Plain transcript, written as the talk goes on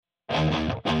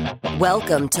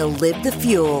Welcome to Live the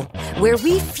Fuel, where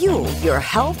we fuel your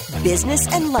health, business,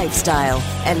 and lifestyle.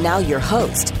 And now your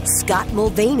host, Scott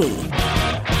Mulvaney.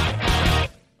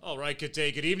 All right, good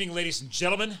day, good evening, ladies and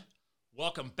gentlemen.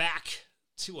 Welcome back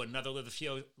to another Live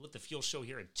the Fuel show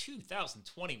here in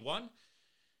 2021.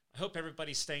 I hope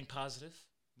everybody's staying positive.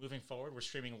 Moving forward, we're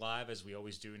streaming live as we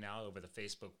always do now over the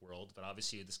Facebook world, but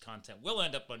obviously this content will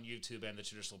end up on YouTube and the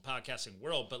traditional podcasting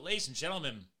world. But ladies and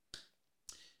gentlemen,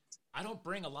 I don't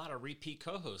bring a lot of repeat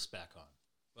co-hosts back on,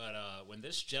 but when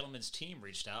this gentleman's team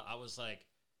reached out, I was like,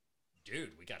 dude,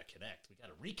 we got to connect. We got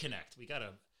to reconnect. We got to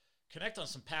connect on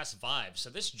some past vibes. So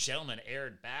this gentleman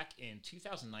aired back in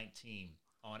 2019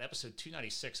 on episode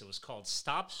 296. It was called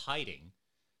Stop Hiding,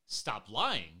 Stop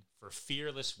Lying for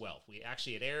Fearless Wealth.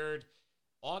 It aired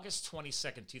August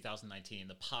 22nd, 2019 in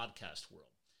the podcast world.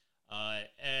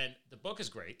 And the book is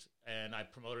great, and I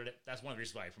promoted it. That's one of the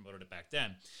reasons why I promoted it back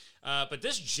then. But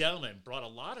this gentleman brought a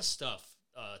lot of stuff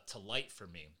to light for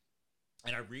me,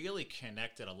 and I really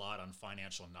connected a lot on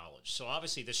financial knowledge. So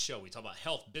obviously this show, we talk about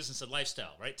health, business, and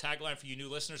lifestyle, right? Tagline for you new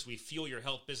listeners, we fuel your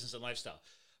health, business, and lifestyle.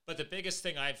 But the biggest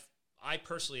thing I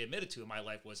personally admitted to in my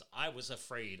life was I was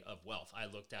afraid of wealth. I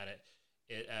looked at it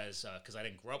as because I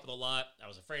didn't grow up with a lot. I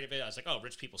was afraid of it. I was like, oh,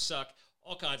 rich people suck.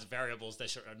 All kinds of variables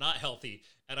that are not healthy,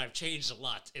 and I've changed a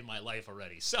lot in my life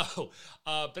already. So,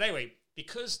 but anyway,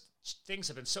 because things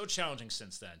have been so challenging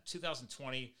since then,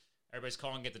 2020, everybody's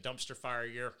calling it the dumpster fire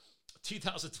year.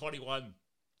 2021,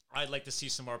 I'd like to see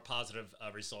some more positive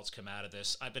results come out of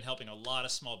this. I've been helping a lot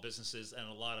of small businesses and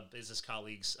a lot of business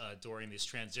colleagues during this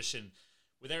transition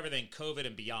with everything COVID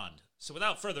and beyond. So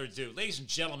without further ado, ladies and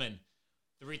gentlemen,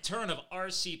 the return of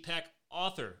R.C. Peck,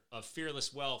 author of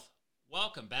Fearless Wealth.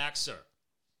 Welcome back, sir.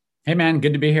 Hey, man.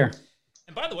 Good to be here.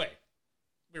 And by the way,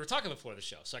 we were talking before the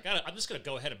show, so I'm just going to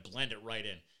go ahead and blend it right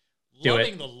in. Do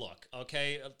Loving it. the look,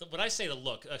 okay? When I say the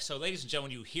look, so ladies and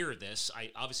gentlemen, you hear this,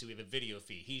 obviously we have a video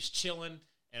feed. He's chilling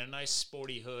in a nice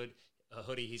sporty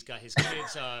hoodie. He's got his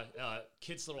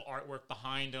kids' little artwork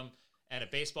behind him and a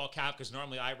baseball cap, because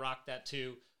normally I rock that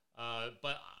too.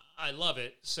 But I love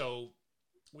it. So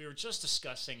we were just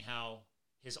discussing how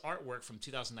his artwork from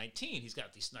 2019, he's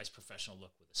got this nice professional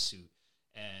look with a suit.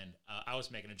 And I was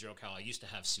making a joke how I used to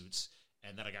have suits,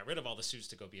 and then I got rid of all the suits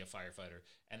to go be a firefighter.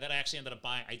 And then I actually ended up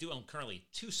buying, I do own currently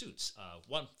 2 suits,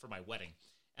 one for my wedding,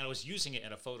 and I was using it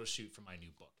in a photo shoot for my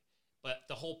new book. But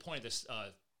the whole point of this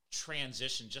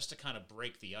transition, just to kind of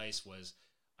break the ice, was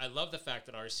I love the fact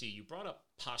that, RC, you brought up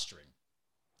posturing.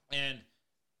 And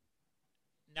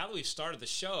now that we've started the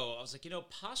show, I was like,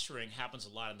 posturing happens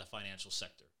a lot in the financial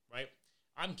sector, right?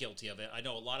 I'm guilty of it. I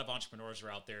know a lot of entrepreneurs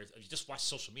are out there. You just watch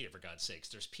social media, for God's sakes.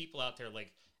 There's people out there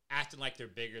like acting like they're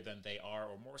bigger than they are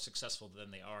or more successful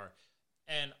than they are.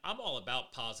 And I'm all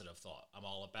about positive thought. I'm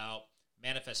all about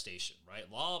manifestation, right?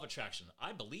 Law of attraction.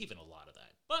 I believe in a lot of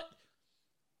that. But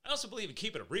I also believe in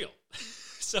keeping it real.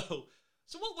 So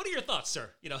what are your thoughts, sir?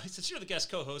 Since you're the guest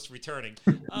co-host returning,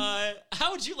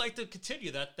 how would you like to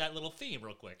continue that little theme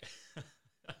real quick?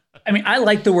 I mean, I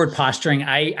like the word posturing.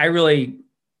 I really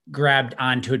grabbed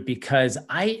onto it because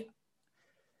I'll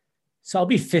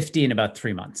be 50 in about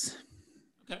 3 months.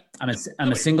 Okay.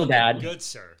 I'm a single dad. Good,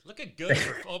 sir. Looking good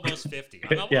for almost 50.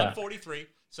 I'm 43.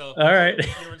 So all right.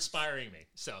 You're inspiring me.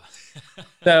 So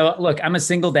look, I'm a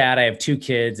single dad. I have 2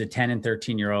 kids, a 10 and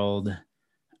 13-year-old.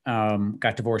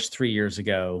 Got divorced 3 years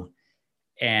ago.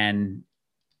 And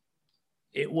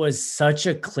it was such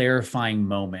a clarifying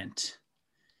moment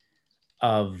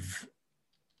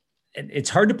it's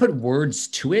hard to put words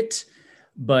to it,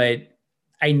 but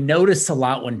I notice a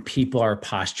lot when people are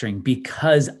posturing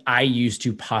because I used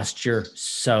to posture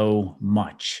so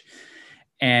much.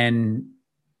 And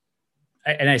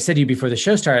I said to you before the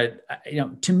show started,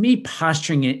 to me,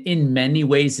 posturing in many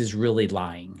ways is really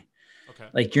lying. Okay.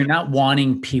 Like you're not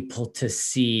wanting people to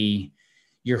see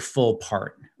your full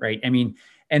part, right? I mean,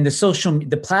 and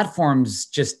the platforms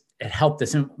just help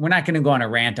this. And we're not going to go on a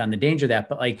rant on the danger of that,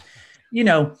 but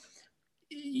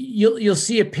you'll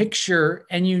see a picture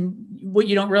and what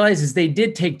you don't realize is they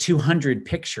did take 200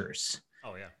 pictures.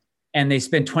 Oh yeah. And they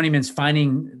spent 20 minutes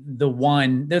finding the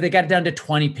one. They got it down to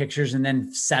 20 pictures and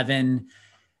then 7.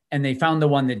 And they found the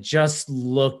one that just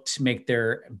make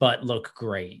their butt look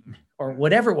great or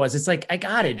whatever it was. It's like, I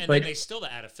got it. And but then they still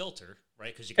add a filter,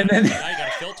 right? Because you got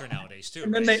a filter nowadays too.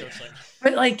 And then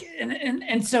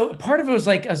right? so part of it was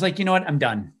like, I was like, you know what? I'm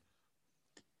done.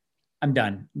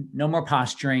 No more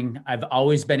posturing. I've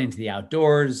always been into the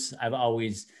outdoors.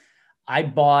 I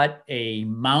bought a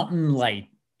mountain light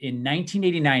in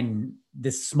 1989.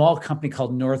 This small company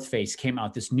called North Face came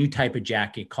out, this new type of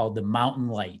jacket called the Mountain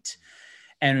Light.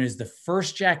 And it was the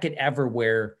first jacket ever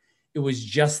where It was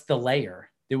just the layer.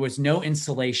 There was no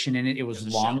insulation in it. It was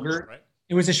longer. Shell, right?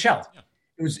 It was a shell. Yeah.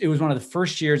 It was one of the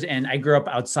first years, and I grew up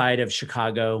outside of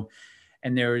Chicago,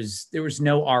 and there was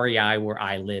no REI where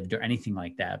I lived or anything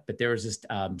like that. But there was this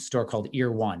store called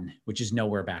Ear One, which is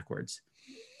nowhere backwards.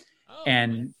 Oh,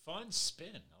 and fun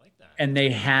spin. I like that. And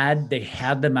they had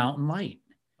the Mountain Light.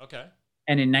 Okay.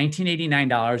 And in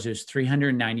 $1989, it was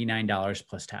 $399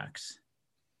 plus tax.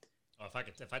 Oh,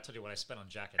 if I told you what I spent on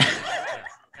jacket, yeah.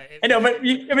 I know, but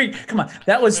I mean, come on,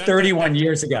 that was 31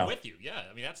 years ago. I'm with you, yeah.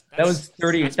 I mean, that was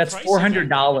 30. That's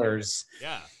 $400.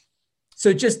 Yeah.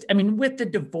 So just, I mean, with the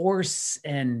divorce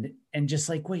and just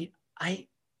like, wait, I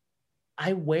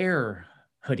wear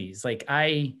hoodies. Like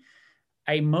I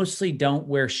mostly don't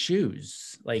wear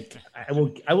shoes. Like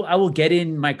I will get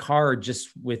in my car just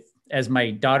with, as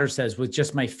my daughter says, with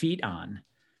just my feet on.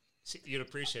 See, you'd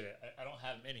appreciate it. I don't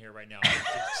have them in here right now.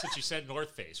 Since you said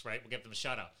North Face, right? We'll give them a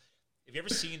shout out. Have you ever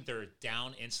seen their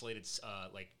down insulated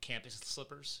like campus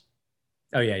slippers?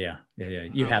 Oh yeah.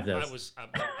 You have those.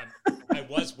 I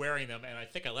was wearing them, and I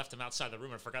think I left them outside the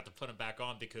room and forgot to put them back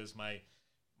on because my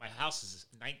house is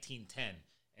 1910,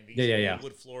 and these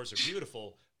wood floors are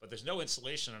beautiful, but there's no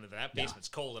insulation under that. Basement's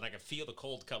cold, and I can feel the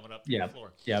cold coming up the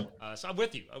floor. Yeah. So I'm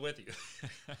with you.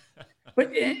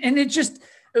 But it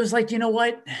was like, you know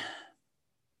what?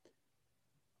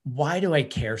 Why do I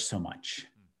care so much?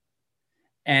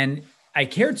 And I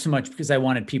cared so much because I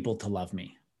wanted people to love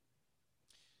me.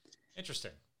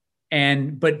 Interesting.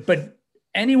 And but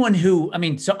anyone who, I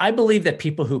mean, so I believe that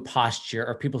people who posture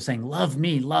are people saying, love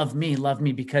me, love me, love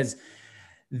me, because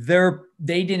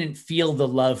they didn't feel the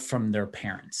love from their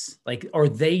parents, like, or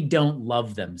they don't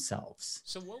love themselves.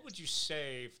 So what would you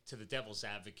say to the devil's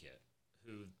advocate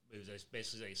who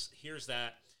basically hears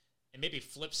that and maybe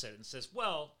flips it and says,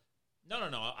 well, no,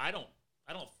 I don't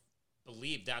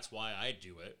believe that's why I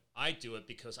do it. I do it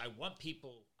because I want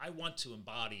to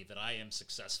embody that I am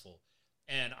successful.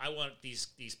 And I want these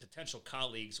potential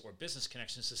colleagues or business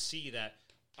connections to see that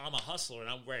I'm a hustler and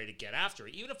I'm ready to get after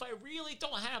it. Even if I really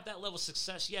don't have that level of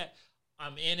success yet,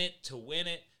 I'm in it to win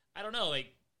it. I don't know, like,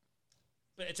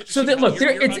 but it's interesting. So look,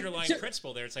 your underlying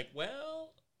principle there. It's like,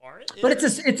 well, but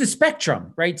it's a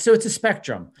spectrum, right? So it's a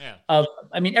spectrum of,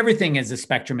 I mean, everything is a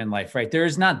spectrum in life, right? There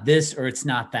is not this or it's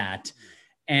not that.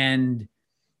 And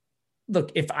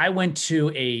look, if I went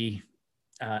to a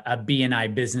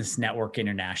BNI Business Network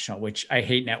International, which I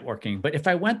hate networking, but if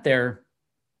I went there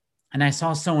and I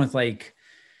saw someone with like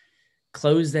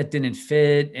clothes that didn't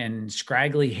fit and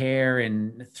scraggly hair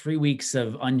and 3 weeks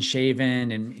of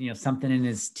unshaven and, you know, something in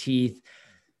his teeth,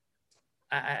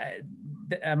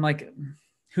 I'm like,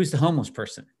 who's the homeless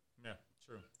person? Yeah,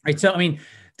 true. Right. So, I mean,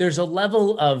 there's a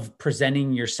level of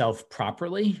presenting yourself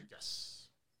properly. Yes.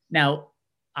 Now,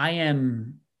 I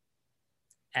am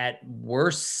at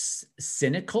worst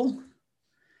cynical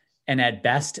and at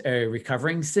best a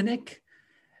recovering cynic,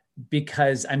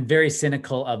 because I'm very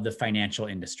cynical of the financial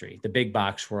industry, the big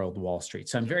box world, Wall Street.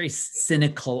 So I'm very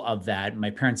cynical of that. My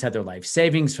parents had their life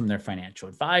savings from their financial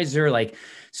advisor. Like,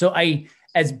 so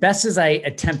as best as I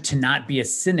attempt to not be a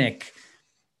cynic,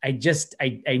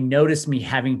 I notice me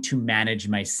having to manage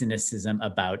my cynicism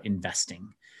about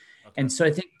investing. Okay. And so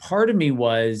I think part of me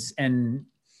was, and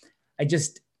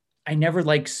I never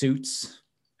liked suits.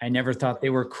 I never thought they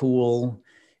were cool.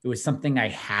 It was something I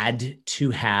had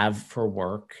to have for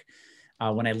work.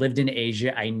 When I lived in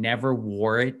Asia, I never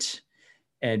wore it.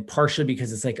 And partially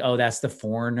because it's like, oh, that's the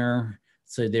foreigner.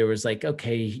 So there was like,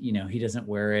 okay, you know, he doesn't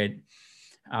wear it.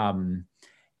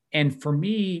 And for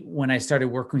me, when I started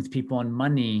working with people on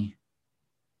money,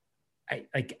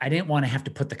 I didn't want to have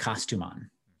to put the costume on.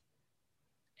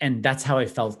 And that's how I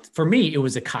felt. For me, it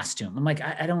was a costume. I'm like,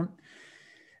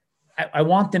 I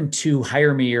want them to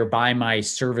hire me or buy my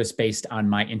service based on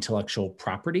my intellectual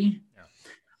property. Yeah.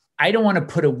 I don't want to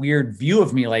put a weird view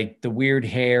of me, like the weird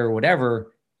hair or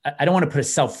whatever. I don't want to put a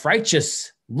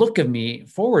self-righteous look of me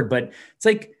forward, but it's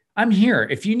like, I'm here.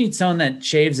 If you need someone that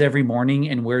shaves every morning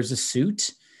and wears a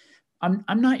suit, I'm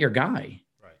not your guy.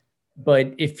 Right.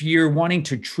 But if you're wanting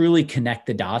to truly connect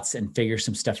the dots and figure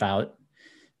some stuff out,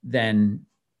 then,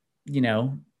 you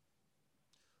know.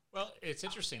 Well, it's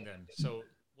interesting then. So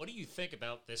what do you think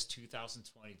about this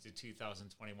 2020 to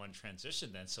 2021 transition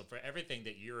then? So for everything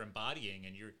that you're embodying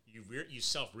and you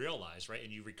self-realize, right,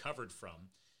 and you recovered from,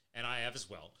 and I have as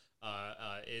well,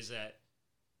 is that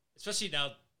especially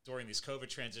now during this COVID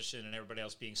transition and everybody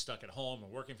else being stuck at home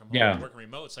and working from home and working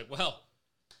remote, it's like, well,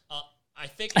 I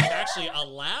think it's actually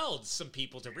allowed some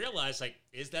people to realize, like,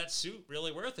 is that suit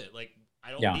really worth it? Like,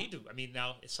 I don't need to. I mean,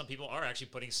 now some people are actually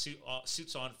putting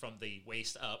suits on from the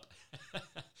waist up.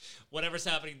 Whatever's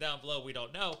happening down below, we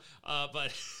don't know.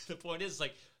 But the point is,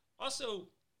 like, also.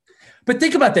 But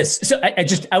think about this. So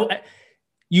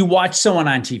you watch someone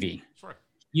on TV. Sure.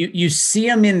 You see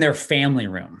them in their family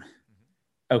room.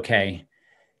 Okay.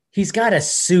 He's got a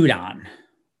suit on.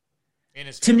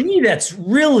 To me, that's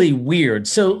really weird.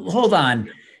 So hold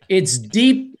on. It's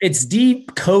deep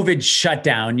COVID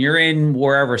shutdown. You're in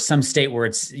wherever, some state where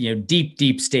it's,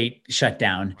 deep state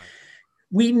shutdown. Right.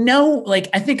 We know, like,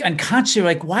 I think unconsciously,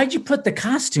 like, why'd you put the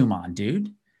costume on,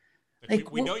 dude?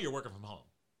 Like we know you're working from home.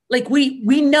 Like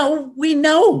we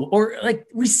know, or like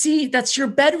we see that's your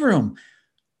bedroom.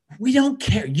 We don't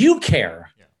care. You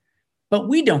care. Yeah. But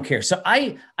we don't care. So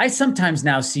I sometimes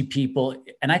now see people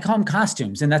and I call them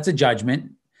costumes, and that's a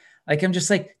judgment. Like, I'm just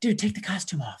like, dude, take the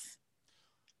costume off.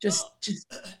 Just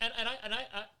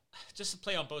I just to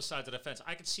play on both sides of the fence,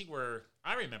 I could see where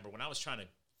I remember when I was trying to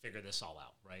figure this all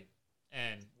out, right?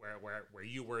 And where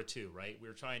you were too, right? We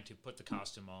were trying to put the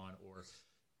costume on, or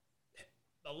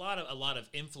a lot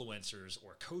of influencers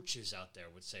or coaches out there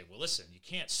would say, well, listen, you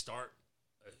can't start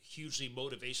a hugely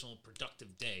motivational,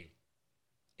 productive day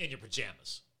in your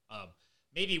pajamas.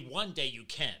 Maybe one day you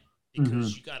can,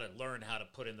 because you got to learn how to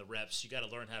put in the reps. You got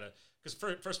to learn how to. Because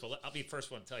first of all, I'll be the first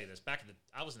one to tell you this.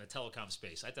 I was in the telecom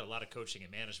space. I did a lot of coaching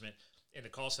and management in the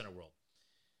call center world.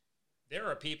 There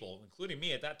are people, including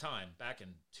me at that time, back in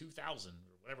 2000 or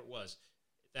whatever it was,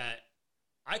 that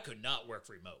I could not work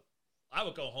remote. I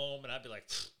would go home and I'd be like,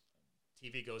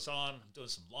 TV goes on, I'm doing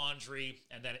some laundry,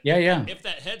 and then if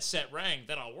that headset rang,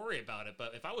 then I'll worry about it.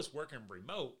 But if I was working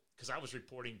remote, because I was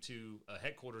reporting to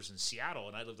headquarters in Seattle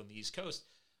and I lived on the East Coast,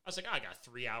 I was like, I got a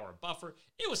 3-hour buffer.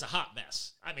 It was a hot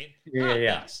mess. I mean,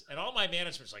 mess. And all my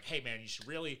management's like, hey, man, you should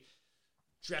really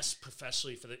dress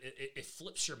professionally it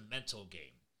flips your mental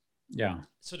game. Yeah.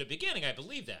 So in the beginning, I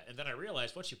believed that. And then I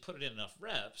realized once you put it in enough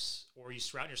reps, or you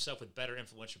surround yourself with better,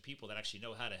 influential people that actually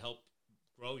know how to help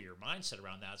grow your mindset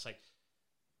around that, it's like,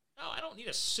 no, I don't need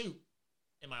a suit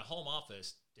in my home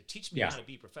office to teach me how to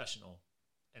be professional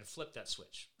and flip that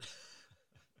switch.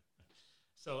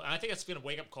 So I think that's been a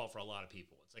wake-up call for a lot of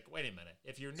people. It's like, wait a minute.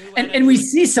 If you're new and we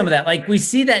see some of that. Like, we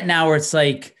see that now where it's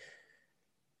like,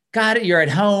 got it, you're at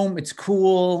home, it's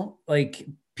cool. Like,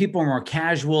 people are more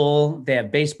casual. They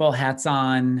have baseball hats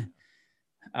on.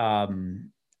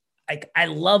 I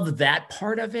love that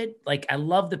part of it. Like, I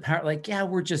love the part, like,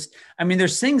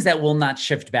 there's things that will not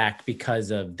shift back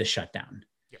because of the shutdown.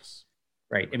 Yes.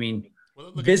 Right. I mean,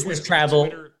 business travel.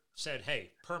 Twitter said,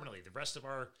 hey, permanently, the rest of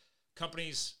our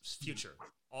company's future,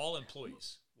 all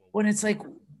employees. When it's like,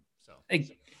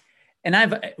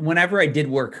 and whenever I did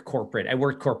work corporate, I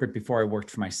worked corporate before I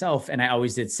worked for myself, and I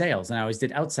always did sales, and I always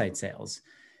did outside sales.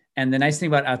 And the nice thing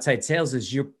about outside sales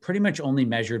is you're pretty much only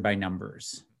measured by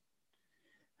numbers.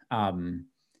 And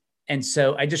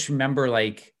so I just remember,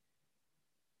 like,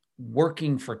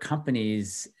 working for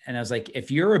companies, and I was like,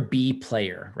 if you're a B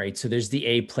player, right? So there's the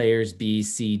A players, B,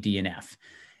 C, D, and F.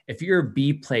 If you're a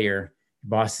B player, your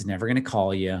boss is never going to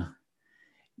call you.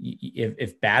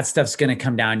 If bad stuff's going to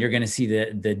come down, you're going to see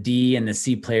the D and the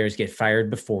C players get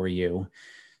fired before you.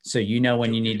 So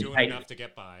when you need to do enough to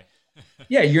get by.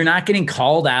 Yeah, you're not getting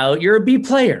called out. You're a B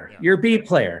player. Yeah. You're a B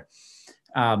player.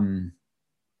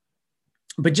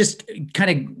 But just kind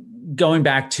of going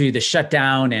back to the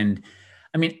shutdown, and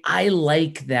I mean, I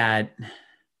like that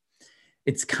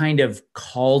it's kind of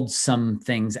called some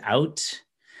things out.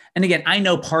 And again, I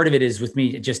know part of it is with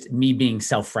me, just me being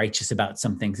self-righteous about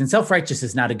some things. And self-righteous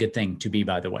is not a good thing to be,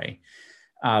 by the way.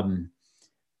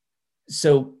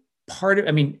 So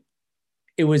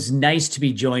it was nice to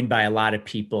be joined by a lot of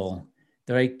people.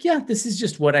 They're like, yeah, this is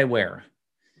just what I wear.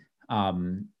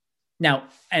 Now,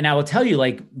 and I will tell you,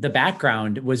 like, the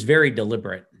background was very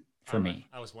deliberate for me.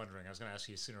 I was wondering, I was going to ask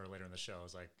you sooner or later in the show. I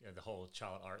was like, the whole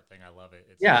child art thing, I love it.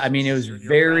 It was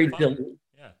very,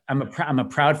 I'm a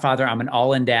proud father. I'm an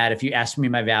all-in dad. If you ask me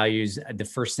my values, the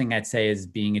first thing I'd say is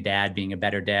being a dad, being a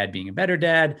better dad, being a better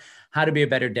dad, how to be a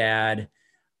better dad.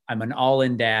 I'm an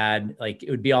all-in dad. Like, it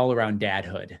would be all around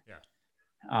dadhood.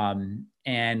 Yeah.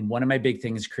 And one of my big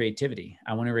things is creativity.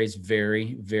 I want to raise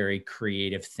very, very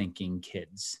creative thinking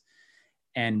kids.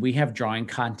 And we have drawing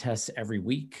contests every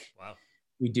week. Wow.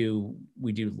 We do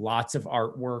lots of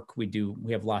artwork.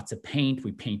 We have lots of paint.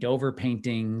 We paint over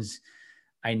paintings.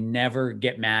 I never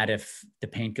get mad if the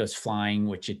paint goes flying,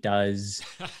 which it does.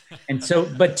 And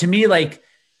so, but to me, like,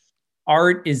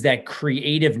 art is that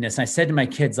creativeness. I said to my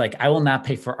kids, like, I will not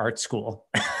pay for art school.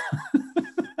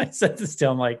 I said this to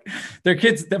them, like, their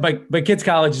kids, my kids'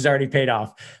 college is already paid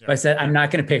off. Yeah. But I said, I'm not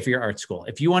going to pay for your art school.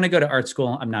 If you want to go to art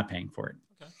school, I'm not paying for it.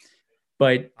 Okay.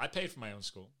 But I paid for my own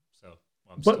school, so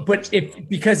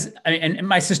because and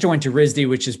my sister went to RISD,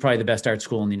 which is probably the best art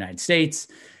school in the United States,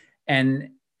 and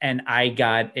I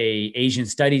got a Asian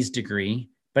studies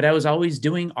degree, but I was always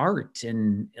doing art,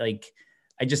 and like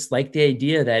I just like the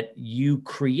idea that you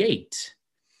create.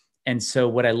 And so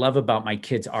what I love about my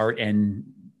kids' art, and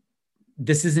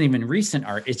this isn't even recent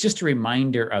art, it's just a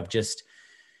reminder of just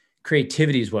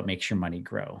creativity is what makes your money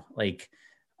grow. Like,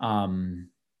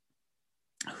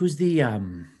 who's the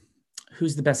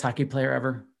best hockey player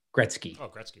ever? Gretzky. Oh,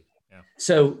 Gretzky. Yeah.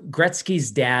 So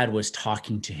Gretzky's dad was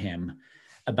talking to him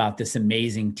about this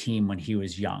amazing team when he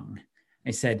was young.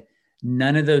 I said,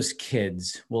 none of those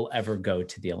kids will ever go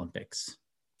to the Olympics.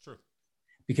 True.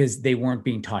 Because they weren't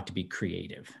being taught to be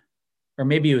creative. Or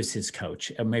maybe it was his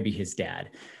coach, or maybe his dad.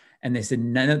 And they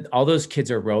said, all those kids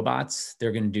are robots.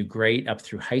 They're going to do great up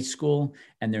through high school,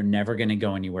 and they're never going to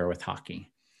go anywhere with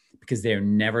hockey because they're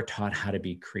never taught how to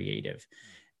be creative.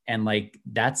 And like,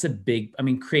 that's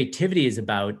creativity is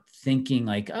about thinking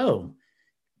like, oh,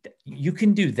 you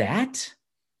can do that.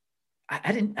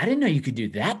 I didn't know you could do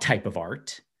that type of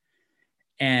art.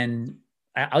 And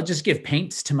I'll just give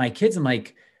paints to my kids. I'm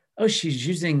like, oh, she's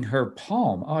using her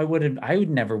palm. Oh, I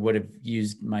never would have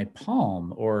used my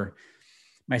palm. Or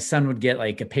my son would get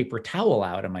like a paper towel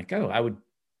out. I'm like, oh,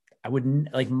 I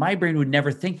wouldn't, like, my brain would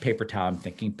never think paper towel. I'm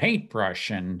thinking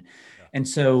paintbrush. And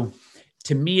so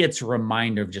to me, it's a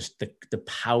reminder of just the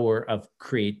power of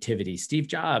creativity. Steve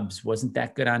Jobs wasn't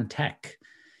that good on tech.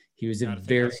 He was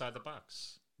outside the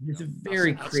box. He was a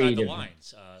very creative. Outside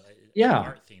the lines.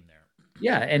 Art theme there.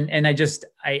 Yeah. And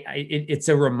it's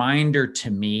a reminder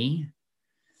to me.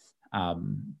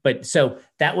 But so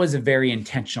that was a very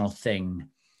intentional thing.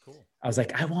 Cool. I was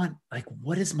like,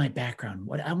 what is my background?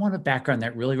 I want a background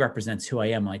that really represents who I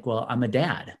am. Like, well, I'm a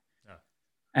dad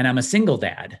and I'm a single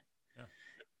dad. Yeah.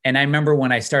 And I remember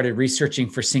when I started researching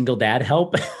for single dad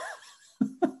help,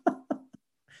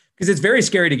 because it's very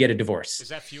scary to get a divorce. Is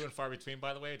that few and far between,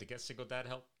 by the way, to get single dad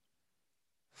help?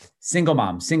 Single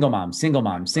mom. I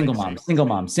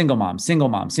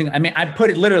mean, I put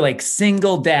it literally like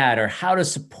single dad or how to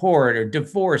support or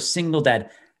divorce single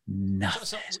dad. Nothing.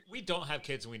 So we don't have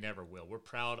kids and we never will. We're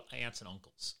proud aunts and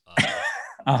uncles.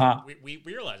 We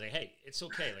realize like, hey, it's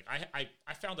okay. Like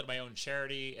I founded my own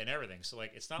charity and everything. So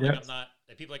like, it's not like I'm not,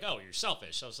 like, people are like, oh, you're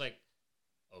selfish. So I was like,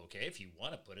 okay, if you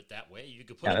want to put it that way, you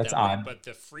could put it that way. But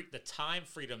the time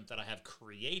freedom that I have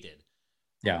created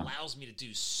allows me to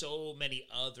do so many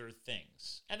other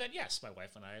things. And then, yes, my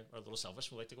wife and I are a little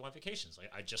selfish. We like to go on vacations.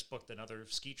 Like, I just booked another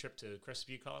ski trip to Crested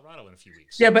Butte, Colorado in a few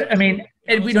weeks. Yeah, but I mean,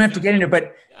 we don't have to get into it,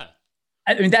 but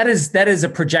I mean, that is a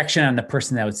projection on the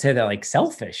person that would say that, like,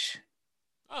 selfish.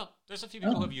 Oh, there's a few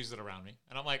people who have used it around me.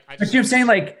 And I'm like, but you know what I'm saying?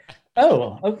 Like,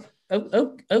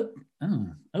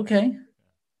 okay.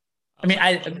 I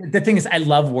mean, the thing is, I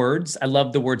love words. I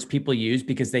love the words people use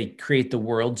because they create the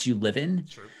worlds you live in.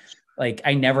 True. Like,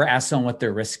 I never ask someone what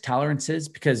their risk tolerance is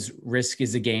because Risk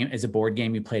is a board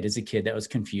game you played as a kid that was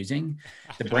confusing.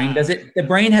 The brain does it. The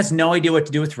brain has no idea what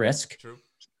to do with risk. True.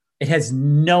 It has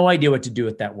no idea what to do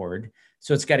with that word.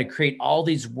 So it's got to create all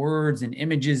these words and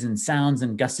images and sounds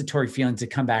and gustatory feelings to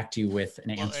come back to you with an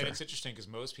answer. And it's interesting because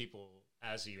most people,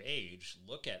 as you age,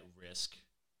 look at risk.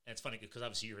 And it's funny because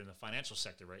obviously you're in the financial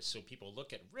sector, right? So people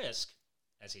look at risk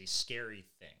as a scary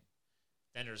thing.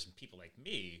 Then there's people like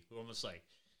me who are almost like,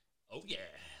 oh yeah,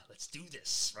 let's do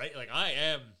this, right? Like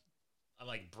I'm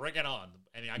like, bring it on.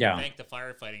 I mean, I can thank the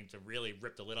firefighting to really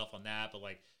rip the lid off on that. But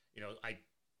like, you know,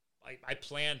 I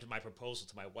planned my proposal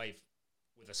to my wife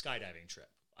with a skydiving trip.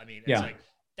 I mean, it's like,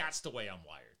 that's the way I'm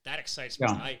wired. That excites me.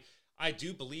 Yeah. I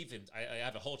do believe in, I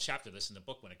have a whole chapter of this in the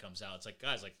book when it comes out. It's like,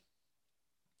 guys, like,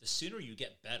 the sooner you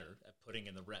get better at putting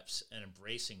in the reps and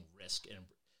embracing risk and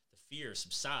the fear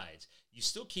subsides, you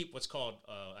still keep what's called,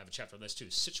 I have a chapter on this too,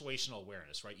 situational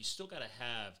awareness, right? You still got to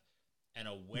have an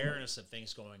awareness of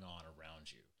things going on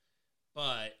around you.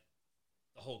 But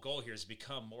the whole goal here is to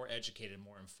become more educated,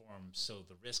 more informed, so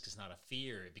the risk is not a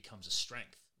fear, it becomes a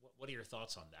strength. What are your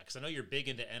thoughts on that? Because I know you're big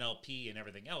into NLP and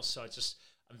everything else, so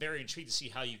I'm very intrigued to see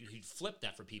how you'd flip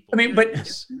that for people. I mean,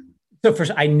 so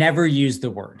first, I never use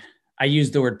the word. I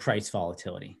use the word price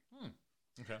volatility.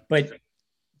 Okay. But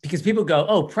because people go,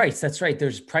 oh, price, that's right.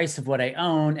 There's price of what I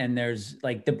own. And there's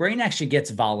like, the brain actually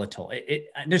gets volatile. It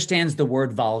understands the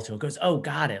word volatile. It goes, oh,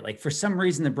 got it. Like, for some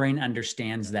reason, the brain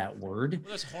understands that word. Well,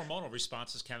 there's hormonal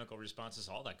responses, chemical responses,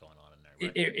 all that going on in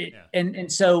there, right?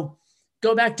 And so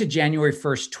go back to January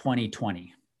 1st,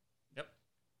 2020. Yep.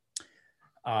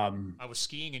 I was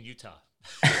skiing in Utah.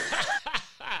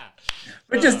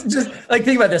 But just like,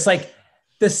 think about this. Like,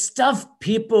 the stuff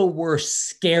people were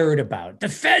scared about. The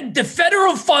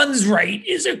federal funds rate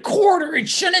is a quarter. It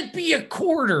shouldn't be a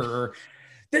quarter.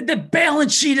 The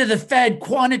balance sheet of the Fed,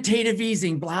 quantitative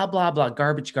easing, blah, blah, blah,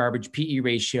 garbage, PE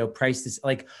ratio, prices,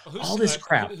 like all this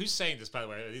crap. Who's saying this, by the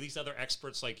way? Are these other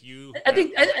experts like you?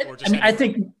 I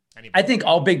think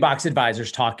all big box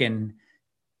advisors talking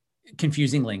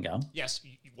confusing lingo. Yes.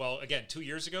 Well, again, 2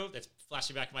 years ago, that's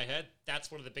flashing back in my head.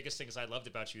 That's one of the biggest things I loved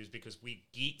about you is because we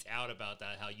geeked out about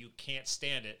that, how you can't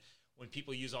stand it when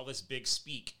people use all this big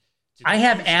speak. I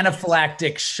have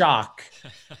anaphylactic shock.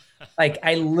 Like,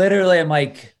 I literally am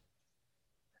like,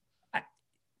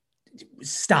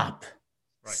 stop.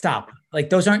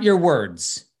 Like, those aren't your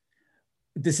words.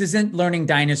 This isn't learning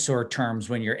dinosaur terms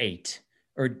when you're 8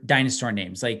 or dinosaur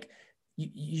names. Like,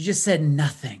 you just said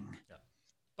nothing.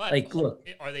 But like, look,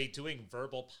 are they doing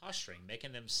verbal posturing,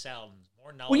 making them sound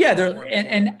more knowledgeable? Well, yeah,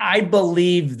 and I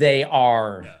believe they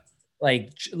are. Yeah.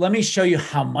 Like, let me show you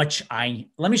how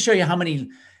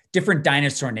many different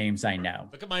dinosaur names I know.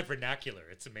 Look at my vernacular;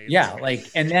 it's amazing. Yeah, like,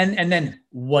 and then,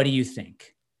 what do you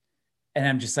think? And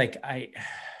I'm just like, I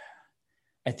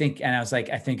think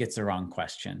it's the wrong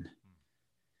question.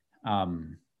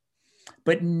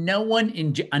 But no one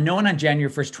on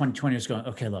January 1st, 2020 was going,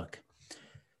 okay, look.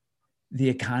 The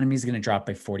economy is going to drop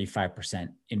by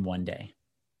 45% in one day.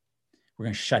 We're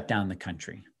going to shut down the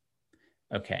country.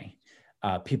 Okay.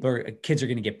 Kids are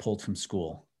going to get pulled from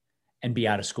school and be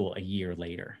out of school a year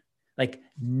later. Like,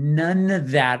 none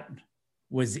of that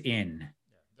was in.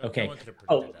 Okay.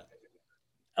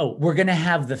 We're going to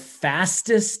have the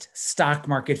fastest stock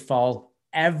market fall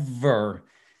ever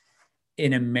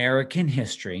in American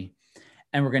history.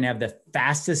 And we're going to have the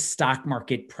fastest stock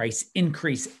market price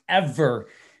increase ever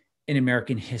in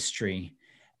American history.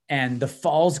 And the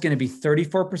fall is going to be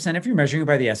 34% if you're measuring it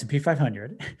by the S&P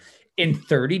 500 in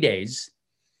 30 days.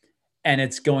 And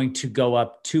it's going to go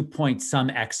up 2 point some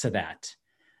X of that.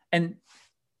 And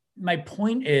my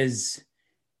point is,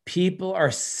 people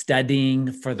are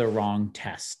studying for the wrong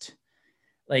test.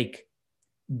 Like,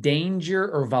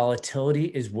 danger or volatility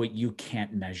is what you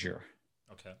can't measure.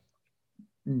 Okay.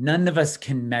 None of us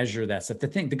can measure that stuff. The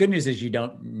good news is you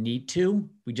don't need to.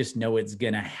 We just know it's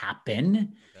going to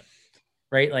happen, okay.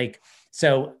 Right? Like,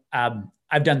 so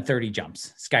I've done 30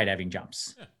 jumps, skydiving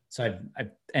jumps. Yeah. So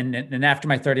and after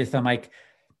my 30th, I'm like,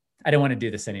 I don't want to do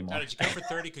this anymore. Now, did you go for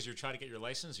 30 because you're trying to get your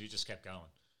license, or you just kept going?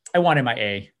 I wanted my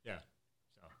A. Yeah.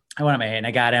 So, I wanted my A, and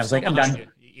I got it. I was like, I'm done.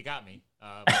 You got me.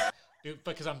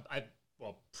 Because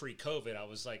pre-COVID, I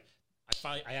was like,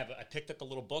 I picked up a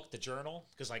little book, the journal,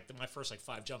 because like my first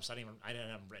 5 jumps, I didn't have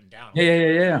them written down.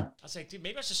 Yeah. I was like, dude,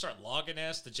 maybe I should start logging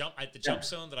this. The jump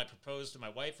zone that I proposed to my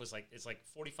wife was it's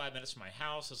 45 minutes from my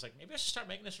house. I was like, maybe I should start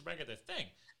making this a regular thing.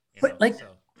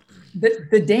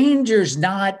 The danger's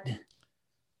not.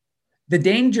 The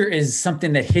danger is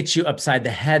something that hits you upside the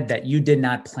head that you did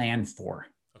not plan for.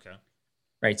 Okay.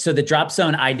 Right. So the drop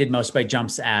zone I did most by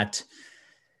jumps at.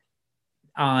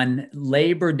 On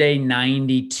Labor Day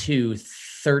 92,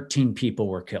 13 people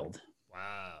were killed.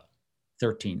 Wow.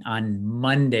 13 on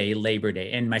Monday, Labor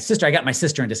Day. And I got my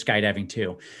sister into skydiving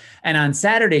too. And on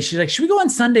Saturday, she's like, should we go on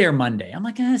Sunday or Monday? I'm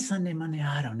like, Sunday, Monday.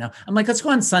 I don't know. I'm like, let's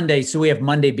go on Sunday. So we have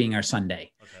Monday being our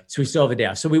Sunday. Okay. So we still have a day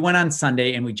off. So we went on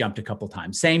Sunday and we jumped a couple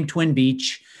times. Same Twin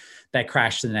Beach that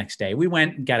crashed the next day. We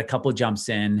went, got a couple jumps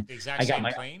in. The exact same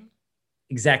plane?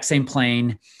 Exact same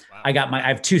plane. Wow. I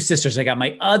have 2 sisters. I got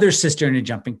my other sister into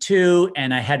jumping too.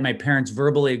 And I had my parents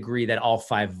verbally agree that all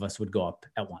 5 of us would go up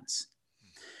at once.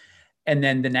 And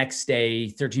then the next day,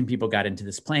 13 people got into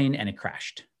this plane and it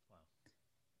crashed.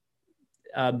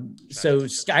 Wow. So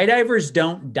skydivers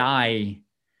don't die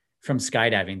from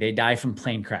skydiving. They die from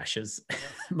plane crashes. Yeah.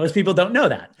 Most people don't know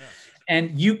that. Yeah.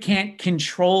 And you can't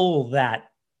control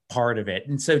that part of it.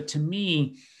 And so to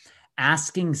me,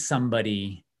 asking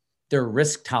somebody their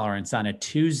risk tolerance on a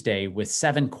Tuesday with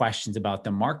 7 questions about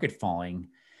the market falling,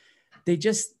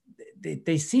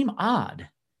 they seem odd,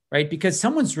 right? Because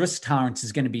someone's risk tolerance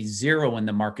is going to be 0 when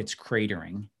the market's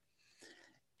cratering.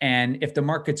 And if the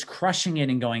market's crushing it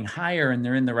and going higher and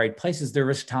they're in the right places, their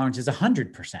risk tolerance is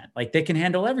 100%. Like, they can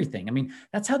handle everything. I mean,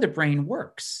 that's how the brain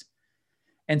works.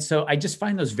 And so I just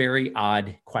find those very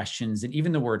odd questions, and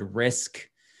even the word risk.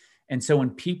 And so when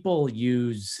people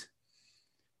use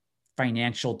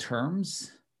financial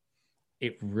terms,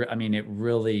 it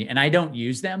really, and I don't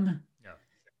use them.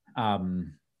 Yeah.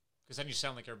 Because then you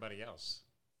sound like everybody else.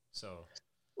 So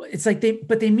it's like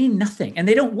they mean nothing and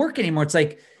they don't work anymore. It's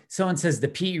like someone says the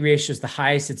PE ratio is the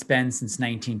highest it's been since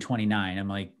 1929. I'm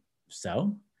like,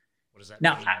 so what does that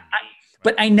mean? Right.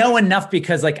 But I know enough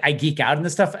because I geek out in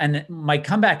this stuff. And my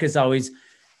comeback is always,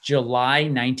 July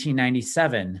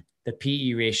 1997, the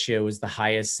PE ratio was the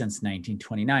highest since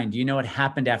 1929. Do you know what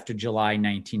happened after July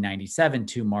 1997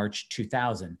 to March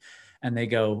 2000? And they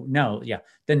go, no, yeah,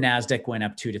 the NASDAQ went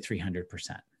up 200 to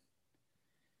 300%.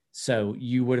 So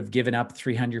you would have given up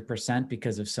 300%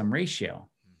 because of some ratio.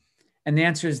 And the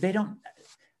answer is they don't,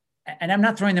 and I'm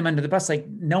not throwing them under the bus. Like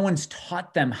no one's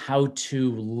taught them how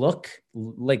to look,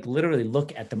 like literally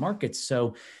look at the markets.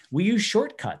 So we use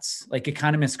shortcuts, like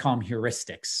economists call them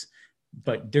heuristics,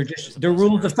 but they're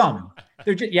rules of thumb.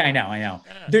 They're just, yeah, I know.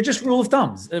 They're just rules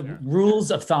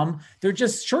of thumb. They're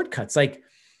just shortcuts. Like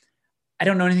I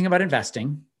don't know anything about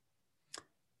investing.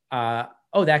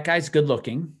 Oh, that guy's good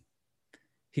looking.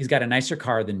 He's got a nicer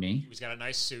car than me. He's got a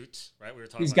nice suit, right? We were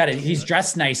talking. He's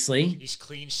dressed nicely. He's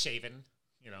clean shaven.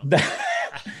 You know,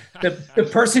 the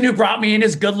person who brought me in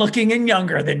is good looking and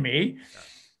younger than me. Yeah.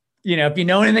 You know, if you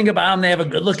know anything about them, they have a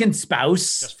good looking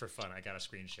spouse. Just for fun, I got a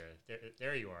screen share.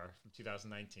 There you are from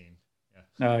 2019.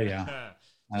 Yeah. Oh yeah.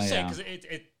 Just saying, because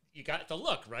you got the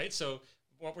look, right? So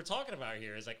what we're talking about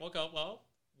here is like, well,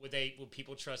 would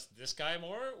people trust this guy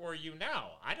more or you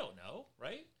now? I don't know,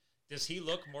 right? Does he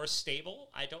look more stable?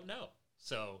 I don't know.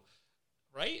 So,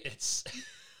 right? It's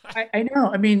I know.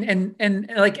 I mean, and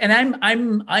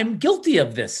I'm guilty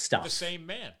of this stuff. The same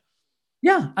man.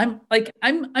 Yeah,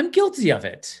 I'm guilty of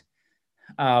it.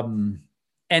 And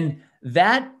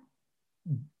that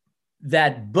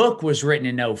book was written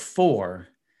in 2004.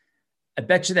 I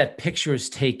bet you that picture was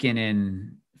taken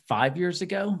in 5 years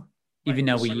ago. Right. Even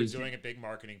though we were doing a big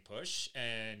marketing push,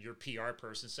 and your PR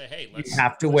person say, "Hey, let's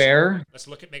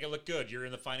make it look good. You're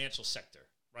in the financial sector,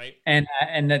 right?" And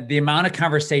the amount of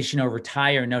conversation over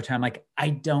tie or no tie, I'm like,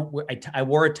 I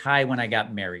wore a tie when I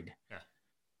got married. Yeah.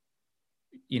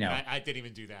 You know, I didn't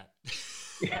even do that.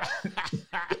 Yeah.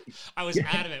 I was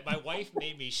adamant. My wife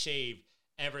made me shave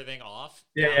everything off,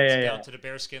 down to the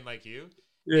bare skin like you.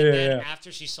 And then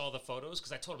after she saw the photos,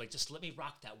 because I told her, like, just let me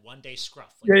rock that one day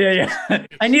scruff. Like,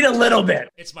 I need a little bit.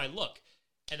 It's my look.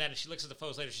 And then she looks at the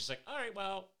photos later. She's like, all right,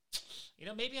 well,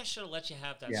 maybe I should have let you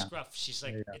have that scruff. She's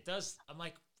like, it does. I'm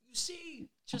like, you see,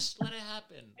 just let it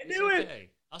happen. It's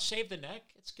okay. I'll shave the neck.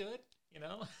 It's good,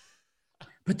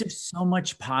 But there's so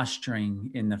much posturing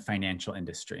in the financial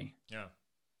industry. Yeah.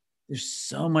 There's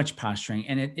so much posturing,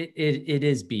 and it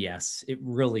is BS. It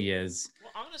really is.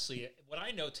 Well, honestly, what I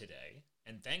know today,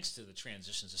 and thanks to the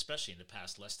transitions, especially in the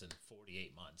past less than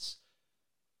 48 months,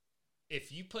 if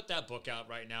you put that book out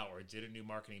right now or did a new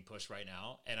marketing push right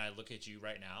now, and I look at you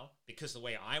right now, because the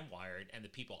way I'm wired and the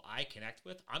people I connect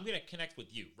with, I'm going to connect with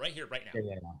you right here, right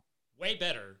now. Way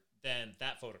better than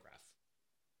that photograph,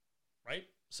 right?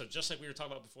 So just like we were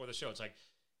talking about before the show, it's like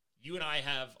you and I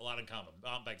have a lot in common.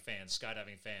 Mountain bike fans,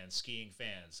 skydiving fans, skiing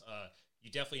fans. You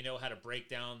definitely know how to break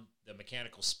down the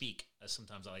mechanical speak, as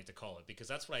sometimes I like to call it, because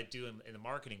that's what I do in the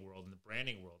marketing world, in the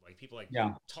branding world. Like people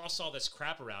toss all this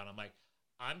crap around. I'm like,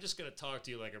 I'm just going to talk to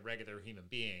you like a regular human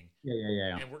being.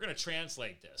 Yeah. And we're going to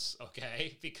translate this,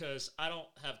 okay? Because I don't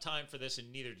have time for this,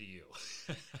 and neither do you.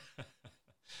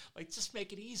 Like, just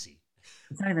make it easy.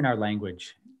 It's not even our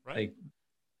language. Right. Like,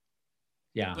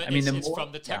 yeah. But I mean, it's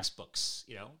from the textbooks,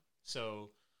 So,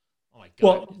 oh my God.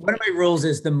 Well, one of my rules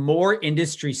is the more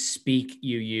industry speak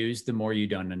you use, the more you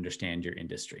don't understand your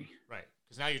industry. Right.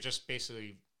 Because now you're just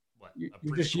basically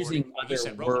you're just using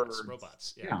other words.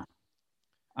 Robots. Yeah.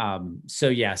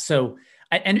 So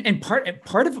and part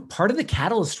of the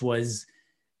catalyst was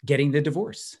getting the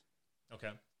divorce.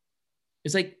 Okay.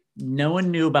 It's like no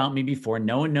one knew about me before.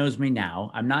 No one knows me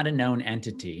now. I'm not a known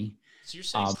entity. So you're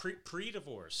saying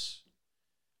pre-divorce,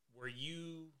 were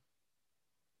you?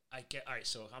 All right.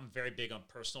 So I'm very big on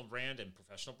personal brand and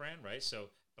professional brand, right? So,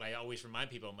 but I always remind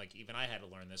people, I'm like, even I had to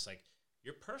learn this. Like,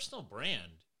 your personal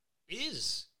brand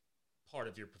is part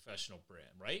of your professional brand,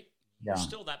 right? You're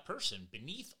still that person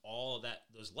beneath all of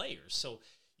those layers. So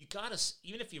you gotta,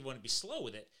 even if you want to be slow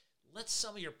with it, let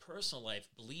some of your personal life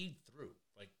bleed through.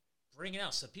 Like, bring it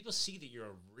out so people see that you're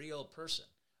a real person.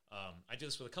 I do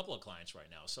this with a couple of clients right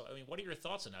now. So, I mean, what are your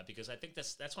thoughts on that? Because I think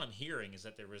that's what I'm hearing, is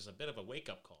that there was a bit of a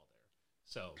wake-up call there.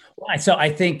 So I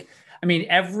think,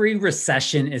 every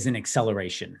recession is an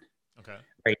acceleration. Okay.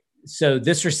 Right. So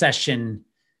this recession,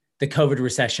 the COVID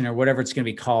recession, or whatever it's going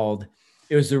to be called,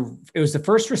 it was the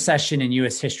first recession in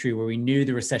U.S. history where we knew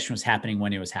the recession was happening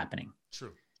when it was happening.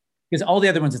 True. Because all the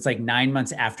other ones, it's like 9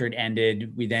 months after it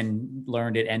ended. We then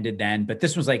learned it ended then. But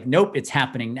this was like, nope, it's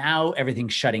happening now.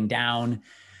 Everything's shutting down.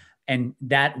 And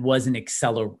that was there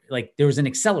was an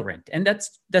accelerant. And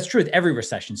that's true with every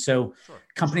recession. So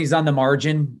companies on the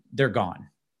margin, they're gone.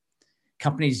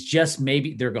 Companies just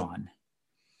maybe they're gone.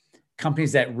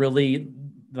 Companies that really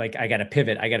like, I got to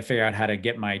pivot. I got to figure out how to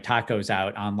get my tacos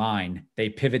out online. They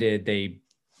pivoted. They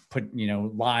put,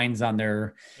 lines on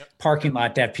their parking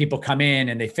lot to have people come in,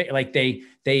 and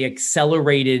they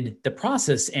accelerated the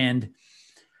process. And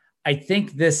I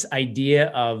think this idea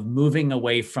of moving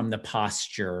away from the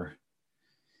posture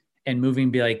and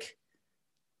moving, be like,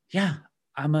 yeah,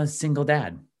 I'm a single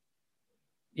dad.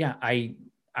 Yeah,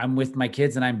 I'm with my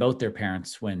kids and I'm both their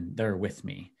parents when they're with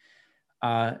me.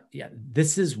 Yeah,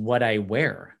 this is what I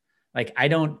wear. Like, I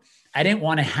didn't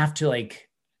want to have to, like,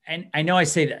 and I know I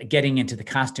say getting into the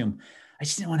costume, I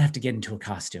just didn't want to have to get into a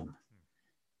costume.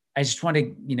 I just want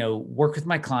to, work with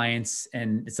my clients.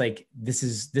 And it's like, this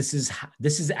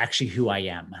is actually who I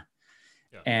am.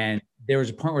 Yeah. And there was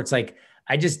a point where it's like,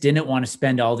 I just didn't want to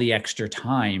spend all the extra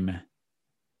time.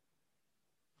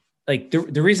 Like,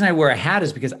 the reason I wear a hat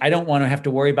is because I don't want to have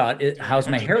to worry about it. How's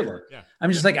my hair look? Yeah.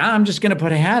 I'm just like, I'm just going to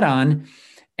put a hat on,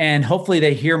 and hopefully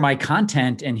they hear my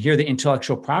content and hear the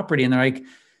intellectual property. And they're like,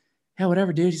 yeah,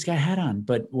 whatever, dude, he's got a hat on.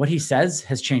 But what he says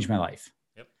has changed my life.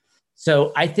 Yep.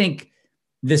 So I think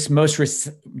this most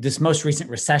recent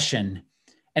recession,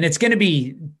 and it's going to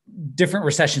be different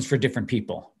recessions for different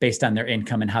people based on their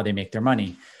income and how they make their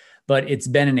money, but it's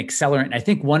been an accelerant. I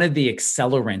think one of the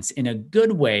accelerants, in a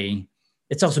good way,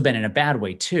 it's also been in a bad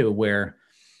way too, where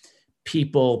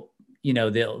people,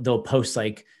 they'll post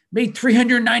like, made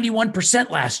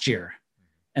 391% last year,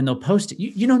 and they'll post it.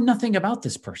 You know nothing about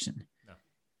this person. No.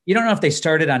 You don't know if they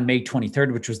started on May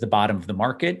 23rd, which was the bottom of the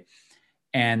market,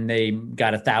 and they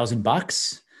got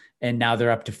 $1,000, and now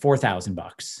they're up to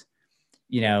 $4,000.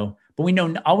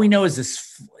 But all we know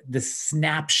is this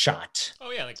snapshot.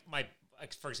 Oh yeah,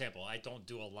 for example, I don't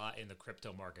do a lot in the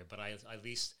crypto market, but I at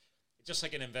least, just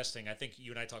like in investing, I think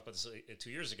you and I talked about this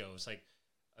 2 years ago. It's like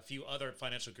a few other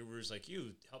financial gurus like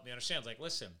you helped me understand. Like,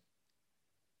 listen,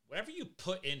 whatever you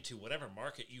put into whatever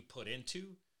market you put into,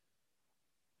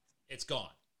 it's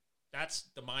gone. That's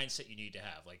the mindset you need to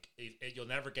have. Like, you'll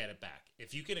never get it back.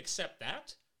 If you can accept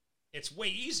that, it's way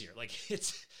easier. Like,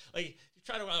 it's like you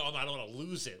try to, I don't want to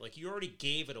lose it. Like, you already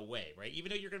gave it away, right? Even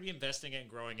though you're going to be investing it and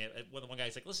growing it. One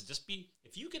guy's like, listen,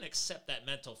 if you can accept that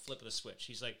mental flip of the switch,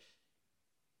 he's like,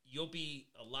 you'll be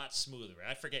a lot smoother.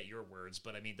 I forget your words,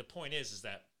 but I mean, the point is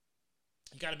that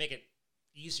you got to make it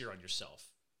easier on yourself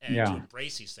and to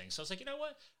embrace these things. So it's like, you know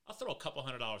what? I'll throw a couple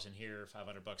 $100 in here,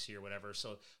 $500 here, whatever.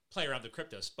 So play around the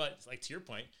cryptos. But like, to your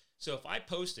point, so if I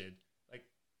posted, like,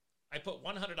 I put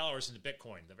 $100 into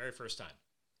Bitcoin the very first time,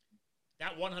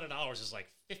 that $100 is like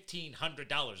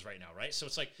 $1,500 right now, right? So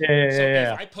it's like,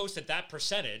 if I posted that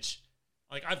percentage,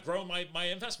 like, I've grown my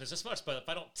investments this much, but if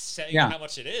I don't say how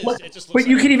much it is, it just looks like. But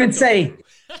you could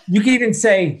even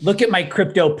say, look at my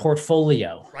crypto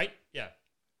portfolio. Right? Yeah.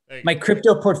 My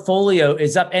crypto portfolio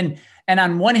is up. And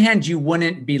on one hand, you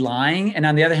wouldn't be lying. And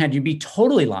on the other hand, you'd be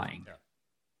totally lying. Yeah.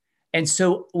 And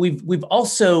so we've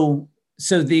also,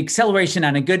 so the acceleration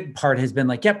on a good part has been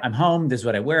like, yep, I'm home. This is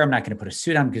what I wear. I'm not going to put a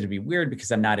suit on because it'd be weird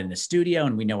because I'm not in the studio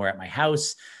and we know we're at my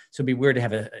house. So it'd be weird to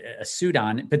have a suit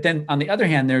on. But then on the other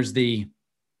hand, there's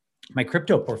my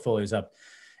crypto portfolio is up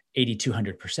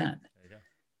 8,200%.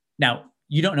 Now,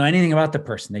 you don't know anything about the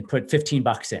person. They put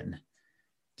 $15 in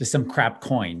to some crap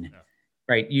coin,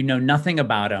 right? You know nothing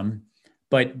about them,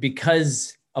 but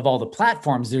because of all the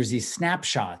platforms, there's these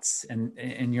snapshots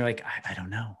and you're like, I don't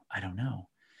know.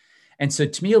 And so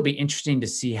to me, it'll be interesting to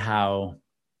see how,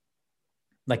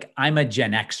 like, I'm a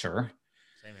Gen Xer.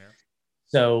 Same here.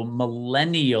 So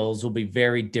millennials will be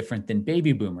very different than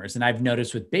baby boomers. And I've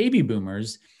noticed with baby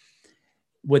boomers,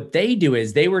 what they do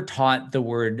is they were taught the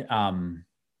word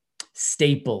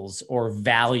staples or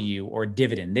value or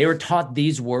dividend. They were taught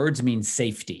these words mean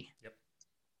safety. Yep.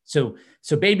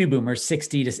 So baby boomers,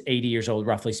 60 to 80 years old,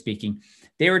 roughly speaking,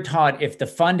 they were taught if the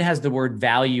fund has the word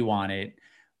value on it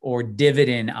or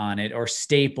dividend on it or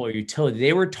staple or utility,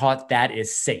 they were taught that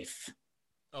is safe.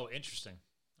 Oh, interesting.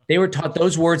 They were taught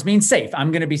those words mean safe.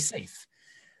 I'm going to be safe.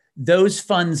 Those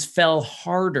funds fell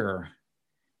harder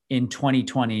in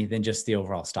 2020 than just the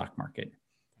overall stock market.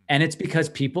 And it's because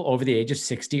people over the age of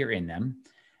 60 are in them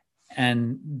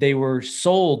and they were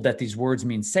sold that these words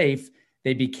mean safe.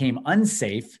 They became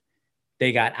unsafe.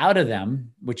 They got out of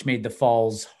them, which made the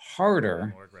falls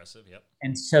harder. More aggressive, yep.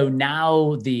 And so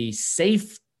now the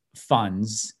safe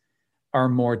funds are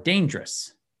more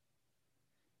dangerous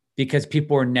because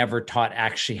people were never taught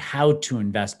actually how to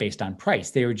invest based on price.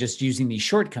 They were just using these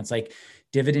shortcuts like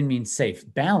dividend means safe,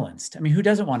 balanced. I mean, who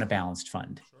doesn't want a balanced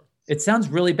fund? Sure. It sounds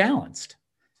really balanced.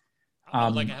 I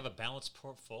would like to have a balanced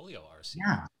portfolio, RC.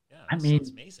 Yeah. Yeah, I that mean,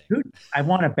 sounds amazing. dude, I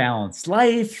want a balanced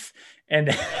life and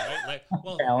Yeah, right?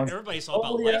 Well, balanced everybody's all about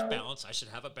portfolio. life balance. I should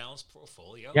have a balanced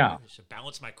portfolio. Yeah. I should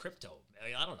balance my crypto.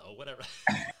 I don't know, whatever.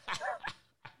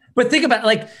 But think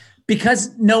about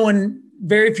because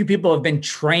very few people have been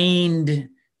trained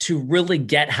to really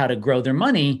get how to grow their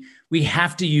money. We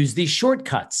have to use these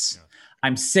shortcuts. Yeah.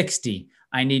 I'm 60.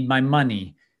 I need my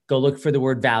money. Go look for the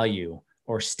word value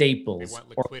or staples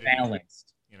or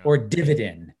balanced or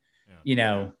dividend.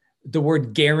 Yeah. The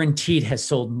word guaranteed has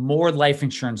sold more life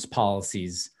insurance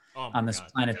policies on this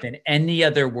planet than any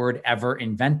other word ever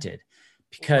invented.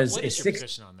 Because what is your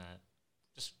position on that?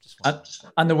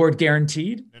 On the word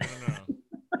guaranteed? No.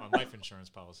 On life insurance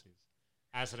policies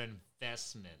as an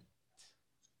investment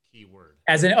keyword.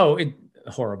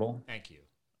 Horrible. Thank you.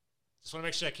 Just want to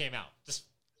make sure that came out.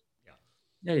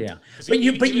 Yeah. But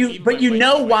you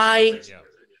know why? Yeah.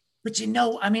 But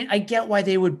I get why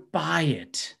they would buy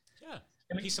it. Yeah.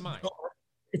 Peace of mind.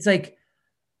 It's like,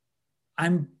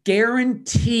 I'm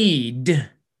guaranteed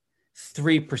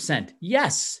 3%.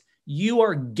 Yes, you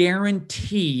are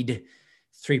guaranteed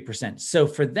 3%. So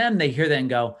for them, they hear that and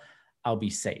go, I'll be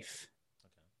safe.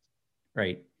 Okay.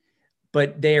 Right.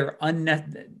 But they're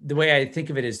the way I think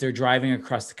of it is they're driving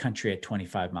across the country at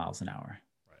 25 miles an hour.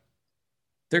 Right.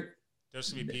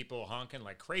 There's going to be people honking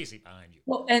like crazy behind you.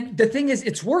 Well, and the thing is,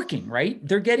 it's working, right?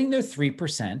 They're getting their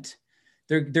 3%.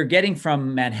 They're getting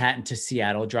from Manhattan to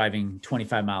Seattle, driving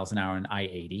 25 miles an hour on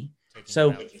I-80.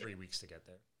 Taking about 3 weeks to get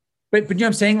there. But you know what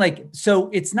I'm saying? So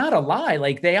it's not a lie.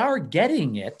 They are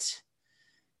getting it.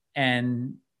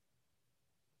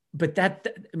 But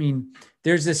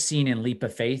there's this scene in Leap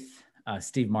of Faith.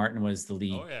 Steve Martin was the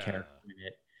lead character in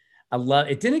it.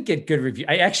 It didn't get good review.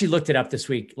 I actually looked it up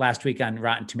last week on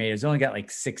Rotten Tomatoes. It only got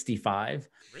 65.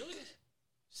 Really?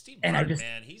 Steve Martin,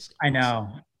 man, he's awesome. I know.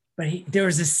 But there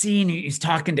was a scene, he's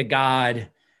talking to God,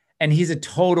 and he's a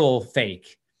total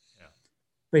fake. Yeah.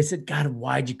 But he said, God,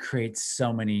 why'd you create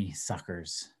so many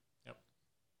suckers? Yep.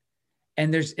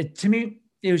 And to me,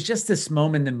 it was just this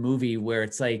moment in the movie where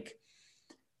it's like,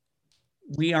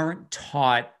 we aren't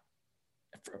taught.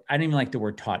 I don't even like the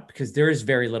word taught because there is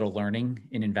very little learning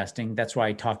in investing. That's why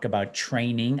I talk about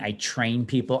training. I train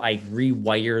people. I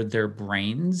rewire their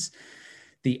brains.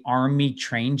 The Army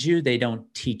trains you. They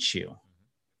don't teach you.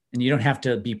 And you don't have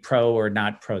to be pro or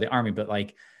not pro the Army, but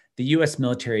the US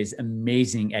military is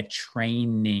amazing at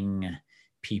training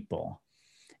people.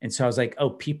 And so I was like,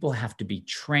 oh, people have to be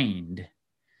trained.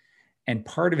 And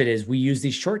part of it is we use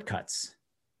these shortcuts.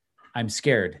 I'm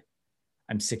scared.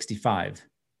 I'm 65.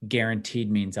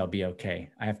 Guaranteed means I'll be okay.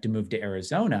 I have to move to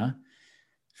Arizona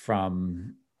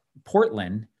from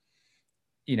Portland,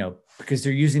 because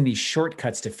they're using these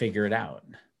shortcuts to figure it out.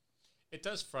 It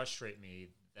does frustrate me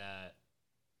that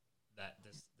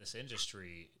this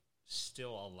industry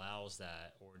still allows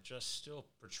that or just still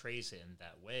portrays it in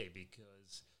that way,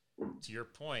 because to your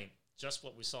point, just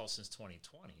what we saw since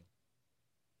 2020,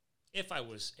 if I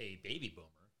was a baby boomer,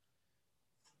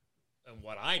 and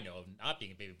what I know of not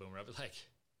being a baby boomer, I'd be like,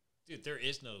 dude, there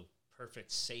is no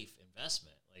perfect safe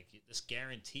investment. This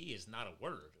guarantee is not a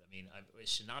word. It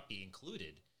should not be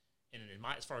included. And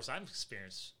as far as I'm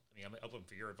experienced, I'm open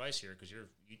for your advice here because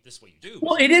this is what you do.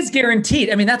 Well, it is guaranteed.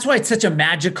 That's why it's such a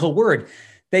magical word.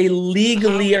 They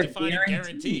legally are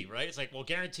guaranteed, right? It's like, well,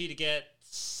 guaranteed to get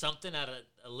something out of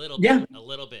a little bit, a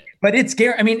little bit. But it's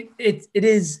guaranteed. It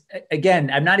is, again,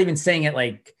 I'm not even saying it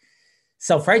like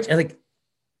self-righteous.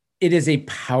 It is a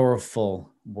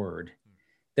powerful word.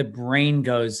 The brain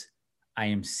goes, I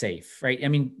am safe, right?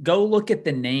 Go look at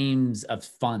the names of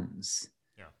funds.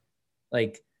 Yeah.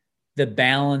 The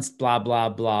balanced blah, blah,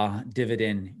 blah,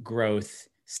 dividend growth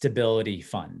stability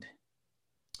fund.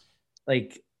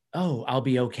 I'll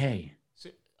be okay. So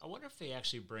I wonder if they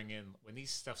actually bring in, when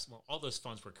all those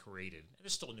funds were created, and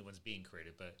there's still new ones being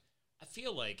created, but I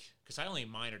feel because I only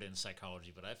minored in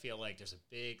psychology, but I feel like there's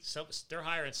they're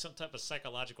hiring some type of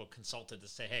psychological consultant to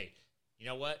say, hey, you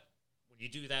know what? When you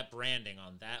do that branding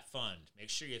on that fund, make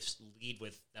sure you lead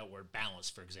with that word balance,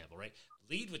 for example, right?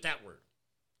 Lead with that word,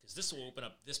 because this will open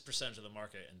up this percentage of the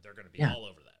market, and they're going to be all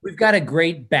over that. We've got a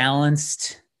great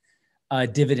balanced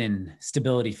dividend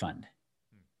stability fund.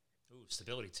 Ooh,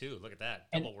 stability too. Look at that.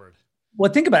 Double word.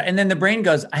 Well, think about it. And then the brain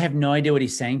goes, I have no idea what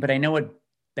he's saying, but I know what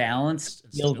balance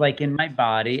feels like in my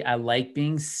body. I like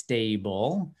being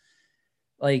stable.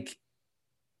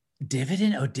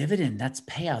 Dividend, that's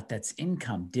payout, that's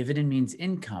income. Dividend means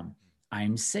income.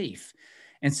 I'm safe.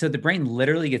 And so the brain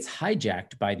literally gets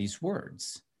hijacked by these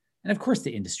words. And of course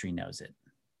the industry knows it.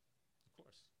 Of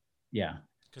course. Yeah.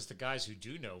 Because the guys who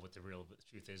do know what the real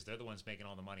truth is, they're the ones making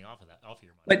all the money off of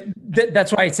your But money.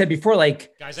 that's why I said before,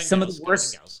 like guys and some gals, of the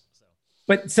worst, gals, so.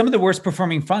 but some of the worst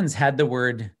performing funds had the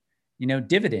word,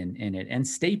 dividend in it and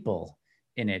staple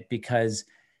in it, because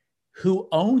who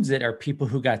owns it are people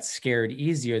who got scared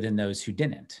easier than those who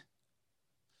didn't.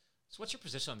 So what's your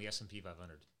position on the S&P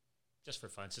 500? Just for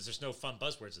fun, since there's no fun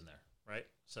buzzwords in there, right?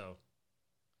 So.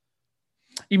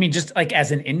 You mean just like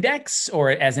as an index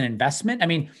or as an investment? I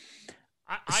mean,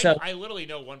 I literally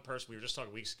know one person, we were just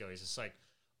talking weeks ago. He's just like,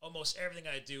 almost everything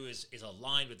I do is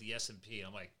aligned with the S&P.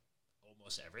 I'm like,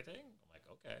 almost everything? I'm like,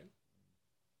 okay.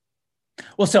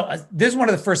 Well, so this is one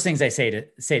of the first things I say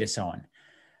to someone.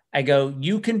 I go,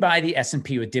 you can buy the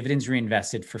S&P with dividends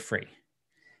reinvested for free.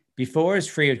 Before it was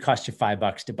free, it would cost you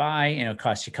 $5 to buy, and it would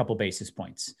cost you a couple basis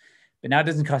points. But now it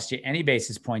doesn't cost you any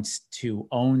basis points to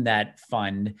own that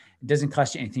fund. It doesn't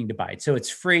cost you anything to buy it. So it's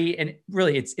free. And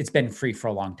really it's been free for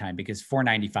a long time, because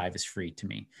 $4.95 is free to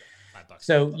me. $5.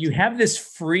 So you have this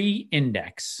free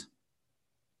index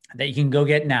that you can go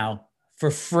get now for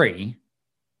free.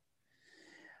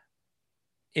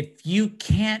 If you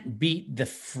can't beat the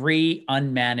free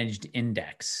unmanaged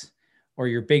index, or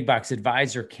your big box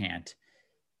advisor can't,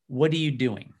 what are you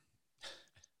doing?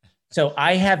 So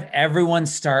I have everyone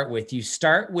start with,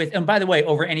 and by the way,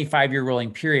 over any 5-year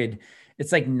rolling period,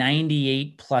 it's like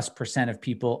 98+% of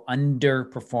people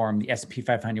underperform the S&P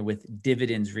 500 with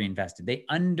dividends reinvested. They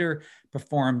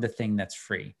underperform the thing that's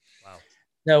free. Wow.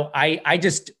 So I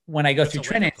just, when I go through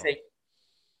training,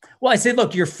 I say,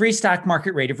 look, your free stock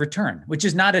market rate of return, which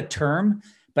is not a term,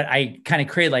 but I kind of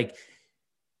create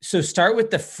so start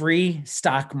with the free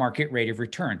stock market rate of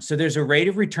return. So there's a rate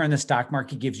of return the stock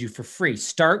market gives you for free.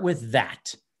 Start with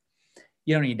that.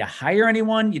 You don't need to hire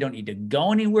anyone. You don't need to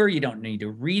go anywhere. You don't need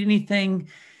to read anything.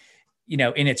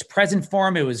 In its present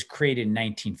form, it was created in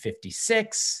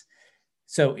 1956.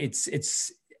 So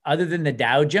it's other than the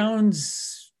Dow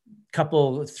Jones,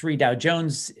 three Dow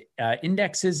Jones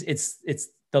indexes, it's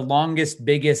the longest,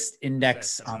 biggest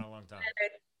index on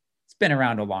It's been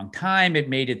around a long time. It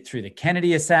made it through the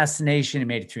Kennedy assassination. It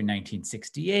made it through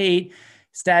 1968,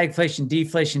 stagflation,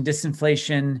 deflation,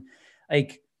 disinflation.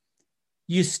 Like,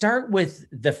 you start with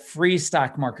the free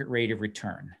stock market rate of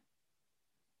return,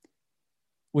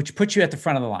 which puts you at the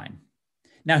front of the line.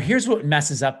 Now, here's what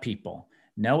messes up people.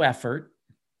 No effort.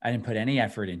 I didn't put any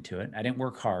effort into it. I didn't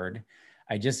work hard.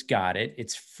 I just got it.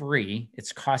 It's free.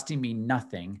 It's costing me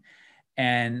nothing.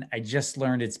 And I just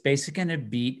learned it's basically going to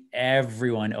beat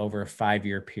everyone over a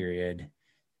 5-year period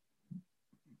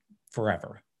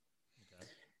forever. Okay.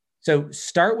 So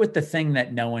start with the thing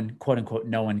that no one, quote unquote,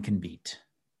 no one can beat.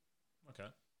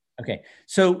 Okay.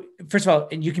 So first of all,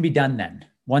 and you can be done then.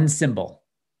 One symbol,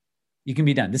 you can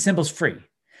be done. The symbol's free.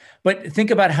 But think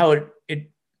about how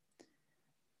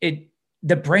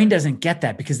the brain doesn't get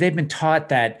that, because they've been taught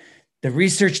that the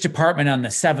research department on the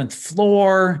 7th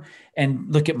floor,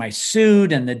 and look at my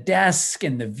suit and the desk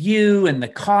and the view and the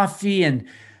coffee and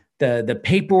the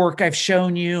paperwork I've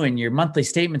shown you, and your monthly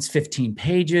statement's 15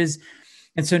 pages.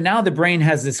 And so now the brain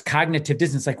has this cognitive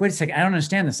dissonance. Like, wait a second, I don't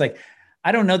understand this. Like,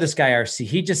 I don't know this guy, RC.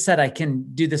 He just said I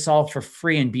can do this all for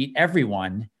free and beat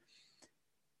everyone.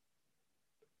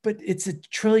 But it's $1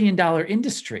 trillion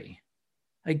industry.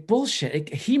 Like,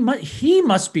 bullshit. He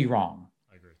must be wrong.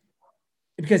 I agree.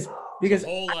 Because a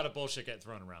whole lot of bullshit getting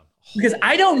thrown around. Because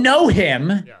I don't know him.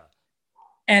 Yeah.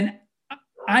 And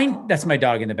that's my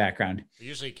dog in the background.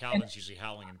 Usually Calvin's usually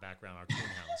howling in the background, our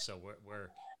coonhound. So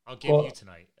I'll give you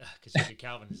tonight, because usually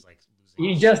Calvin is like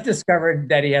losing. He just discovered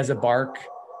that he has a bark.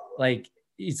 Like,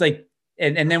 he's like,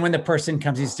 and then when the person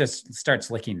comes, he just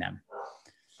starts licking them.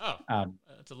 Oh,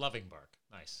 it's a loving bark.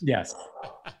 Nice. Yes.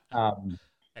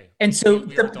 Hey, and so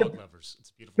we are dog lovers. It's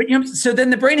beautiful. But so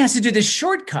then the brain has to do this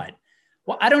shortcut.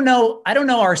 Well, I don't know,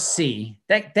 RC.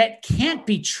 That can't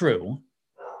be true.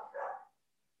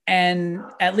 And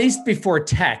at least before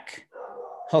tech,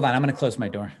 hold on, I'm going to close my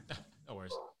door. No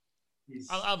worries.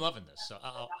 I'm loving this, so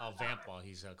I'll vamp while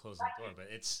he's closing the door. But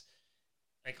it's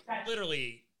like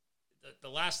literally the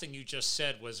last thing you just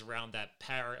said was around that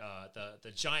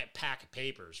the giant pack of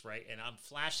papers, right? And I'm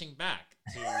flashing back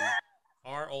to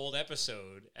our old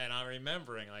episode, and I'm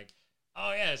remembering like,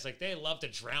 oh yeah, it's like they love to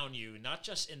drown you, not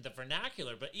just in the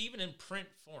vernacular, but even in print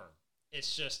form.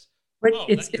 It's just, but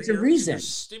it's a reason.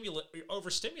 You're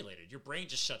overstimulated. Your brain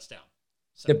just shuts down.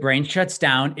 So. The brain shuts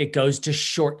down. It goes to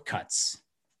shortcuts.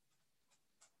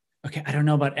 Okay, I don't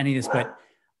know about any of this, but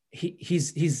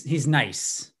he's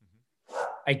nice.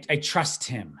 I trust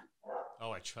him.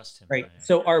 Oh, I trust him. Right.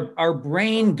 So our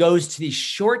brain goes to these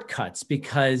shortcuts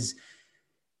because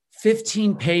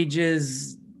 15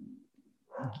 pages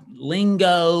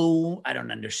lingo. I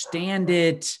don't understand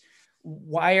it.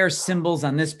 Why are symbols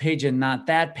on this page and not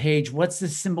that page? What's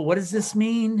this symbol? What does this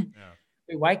mean?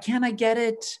 Yeah. Why can't I get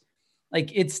it?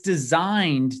 Like, it's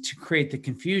designed to create the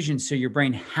confusion. So your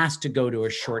brain has to go to a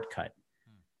shortcut.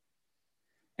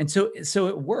 And so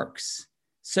it works.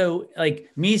 So like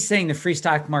me saying the free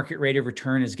stock market rate of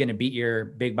return is going to beat your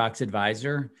big box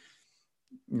advisor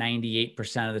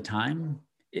 98% of the time,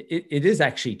 it is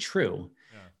actually true.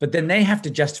 Yeah. But then they have to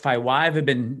justify why I've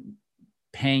been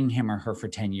paying him or her for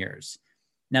 10 years.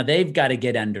 Now they've got to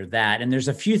get under that. And there's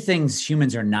a few things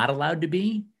humans are not allowed to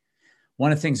be.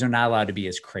 One of the things they're not allowed to be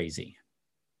is crazy.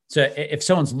 So if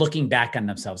someone's looking back on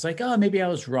themselves, like, oh, maybe I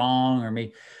was wrong, or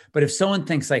maybe, but if someone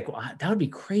thinks like, well, that would be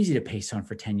crazy to pay someone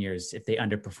for 10 years if they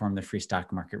underperform the free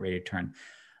stock market rate of return.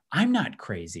 I'm not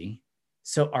crazy.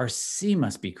 So RC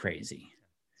must be crazy.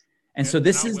 And so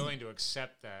this is willing to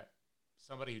accept that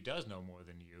somebody who does know more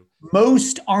than you.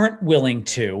 Most aren't willing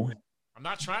to. I'm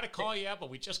not trying to call you out, but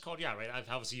we just called you out, right? If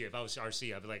I was you, if I was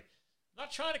RC, I'd be like, I'm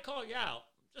not trying to call you out.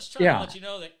 I'm just trying to let you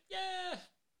know that,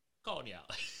 calling you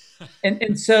out.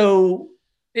 and so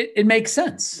it makes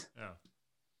sense. Yeah.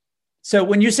 So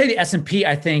when you say the S&P,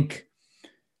 I think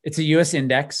it's a U.S.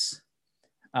 index.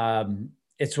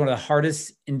 It's one of the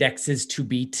hardest indexes to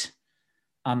beat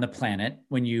on the planet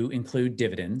when you include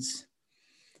dividends.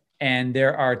 And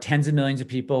there are tens of millions of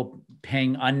people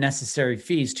paying unnecessary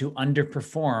fees to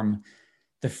underperform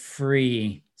the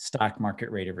free stock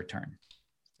market rate of return.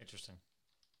 Interesting.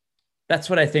 That's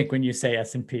what I think when you say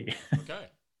S&P. Okay.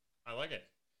 I like it.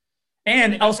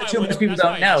 And also too much people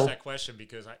don't know. That question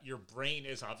because your brain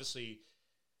is obviously,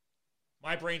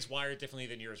 my brain's wired differently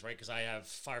than yours, right? Because I have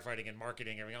firefighting and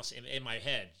marketing, everything else in my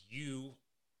head. You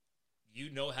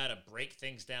know how to break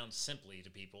things down simply to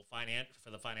people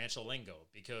for the financial lingo,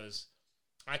 because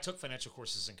I took financial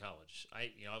courses in college.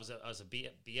 I was a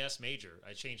BS major.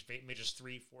 I changed majors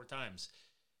 3-4 times,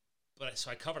 so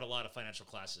I covered a lot of financial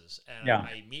classes, and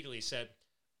I immediately said,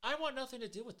 I want nothing to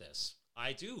do with this.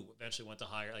 I do eventually want to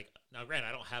hire, like, now granted,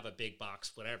 I don't have a big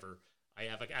box, whatever. I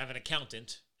have an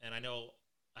accountant, and I know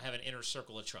I have an inner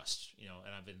circle of trust,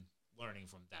 and I've been learning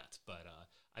from that. But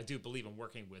I do believe in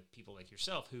working with people like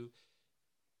yourself who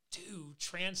do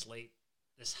translate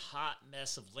this hot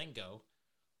mess of lingo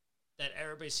that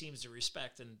everybody seems to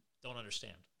respect and don't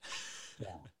understand.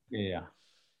 Yeah.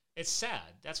 It's sad.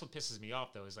 That's what pisses me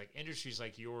off, though, is like industries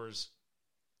like yours,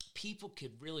 people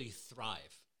could really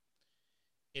thrive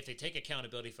if they take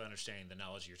accountability for understanding the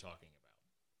knowledge you're talking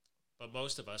about. But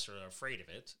most of us are afraid of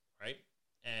it, right?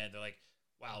 And they're like,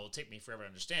 wow, it'll take me forever to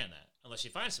understand that. Unless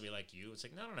you find somebody like you, it's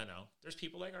like, no. There's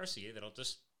people like RC that'll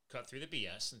just cut through the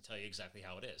BS and tell you exactly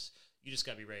how it is. You just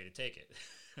got to be ready to take it.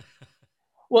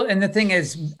 Well, and the thing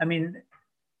is, I mean,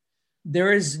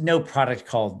 there is no product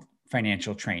called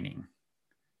financial training.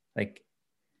 Like,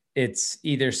 it's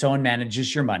either someone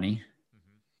manages your money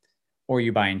or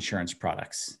you buy insurance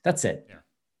products. That's it. Yeah.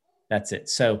 That's it.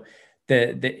 So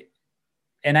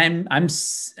and I'm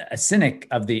a cynic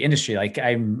of the industry. Like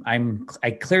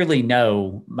I clearly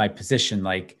know my position.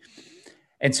 Like,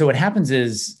 and so what happens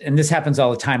is, and this happens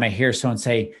all the time, I hear someone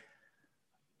say,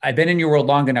 I've been in your world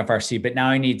long enough, RC, but now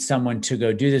I need someone to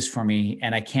go do this for me.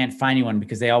 And I can't find anyone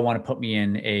because they all want to put me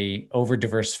in a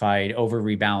over-diversified,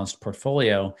 over-rebalanced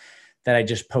portfolio that I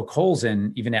just poke holes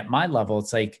in, even at my level.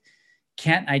 It's like,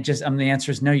 can't I just, the answer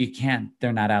is no, you can't.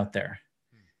 They're not out there.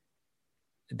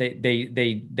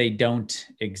 They don't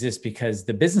exist because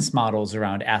the business models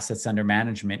around assets under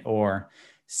management or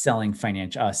selling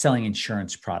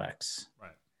insurance products.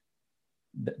 Right.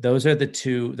 Those are the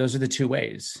two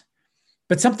ways.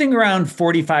 But something around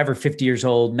 45 or 50 years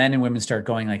old, men and women start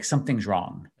going like, something's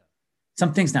wrong.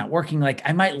 Something's not working. Like,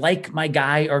 I might like my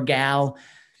guy or gal.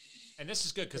 And this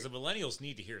is good because the millennials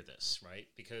need to hear this, right?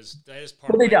 Because that is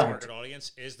part of my target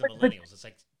audience is the millennials. It's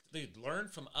like, dude, learn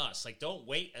from us. Like, don't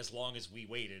wait as long as we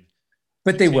waited.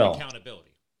 But they will.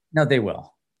 Accountability. No, they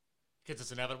will. Because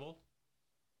it's inevitable?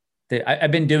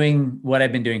 I've been doing what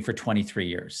I've been doing for 23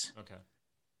 years. Okay.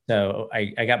 So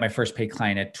I got my first paid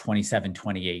client at 27,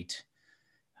 28.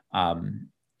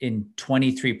 In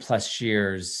 23 plus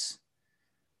years,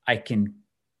 I can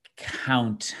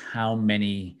count how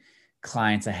many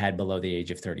clients I had below the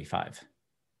age of 35.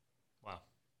 Wow.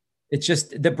 It's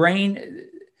just the brain.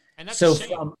 And that's so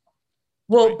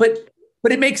right.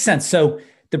 But it makes sense. So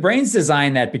the brain's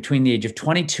designed that between the age of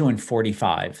 22 and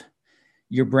 45,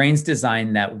 your brain's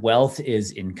designed that wealth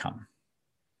is income.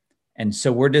 And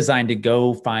so we're designed to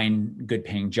go find good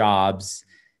paying jobs,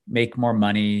 make more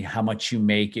money. How much you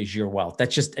make is your wealth.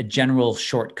 That's just a general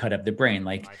shortcut of the brain.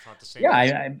 Like,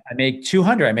 I make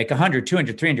 200, I make 100,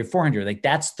 200, 300, 400. Like,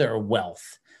 that's their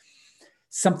wealth.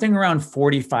 something around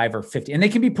 45 or 50, and they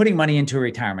can be putting money into a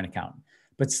retirement account,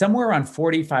 but somewhere around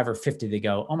 45 or 50, they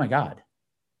go, oh my God,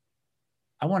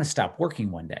 I want to stop working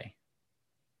one day.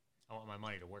 I want my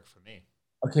money to work for me.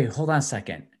 Okay, hold on a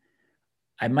second.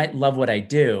 I might love what I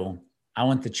do. I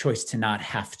want the choice to not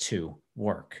have to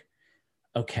work.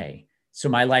 Okay, so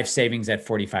my life savings at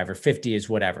 45 or 50 is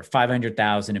whatever,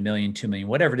 500,000, a million, 2 million,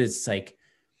 whatever it is. It's like,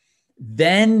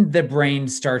 then the brain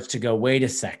starts to go, wait a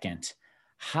second,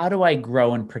 how do I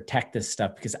grow and protect this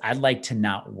stuff? Because I'd like to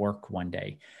not work one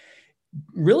day.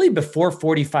 Really, before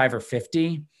 45 or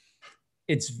 50,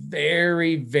 it's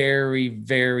very, very,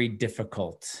 very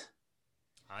difficult.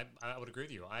 I would agree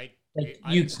with you. I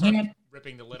You started can't,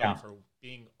 ripping the lid yeah. off for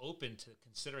being open to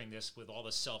considering this with all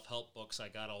the self-help books I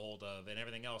got a hold of and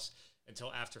everything else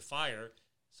until after FIRE.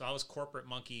 So I was corporate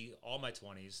monkey all my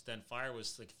 20s. Then FIRE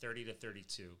was like 30 to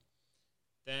 32.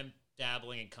 Then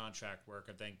dabbling in contract work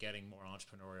and then getting more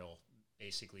entrepreneurial,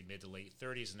 basically mid to late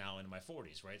 30s, now into my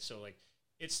 40s, right? So like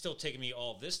it's still taking me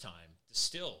all this time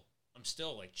to I'm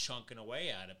still like chunking away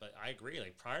at it. But I agree,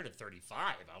 like prior to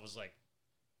 35, I was like,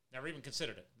 never even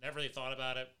considered it. Never really thought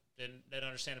about it. Didn't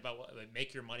understand about what like,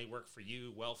 make your money work for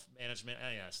you, wealth management,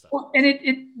 any of that stuff. Well,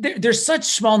 and there's such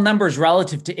small numbers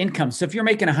relative to income. So if you're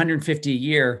making 150 a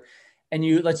year and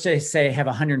you, let's say have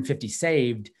 150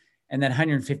 saved and then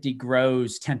 150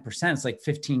 grows 10%, it's like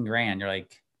 15 grand. You're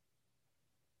like,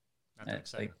 Not that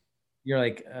exciting. you're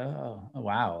like, oh,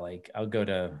 wow. Like I'll go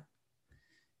to,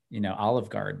 Olive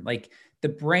Garden. Like the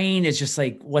brain is just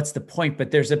like, what's the point?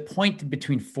 But there's a point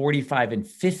between 45 and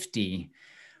 50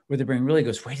 where the brain really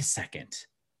goes, wait a second.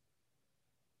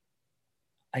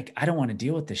 Like, I don't want to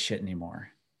deal with this shit anymore.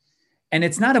 And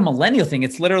it's not a millennial thing.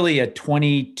 It's literally a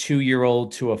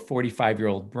 22-year-old to a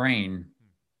 45-year-old brain.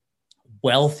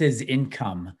 Wealth is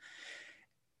income.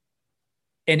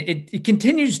 And it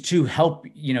continues to help,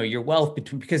 your wealth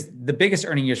because the biggest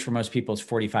earning years for most people is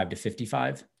 45 to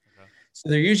 55. Okay. So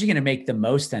they're usually going to make the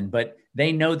most then, but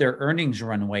they know their earnings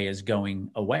runway is going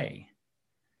away.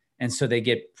 And so they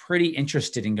get pretty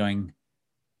interested in going,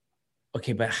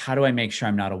 okay, but how do I make sure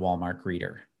I'm not a Walmart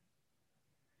greeter?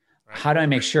 Right. How do I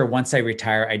make sure once I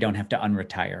retire, I don't have to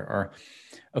unretire? Or,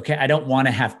 okay, I don't want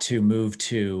to have to move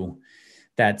to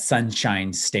that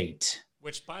sunshine state.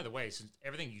 Which, by the way, since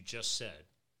everything you just said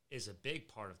is a big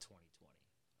part of 2020.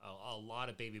 A lot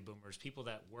of baby boomers, people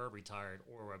that were retired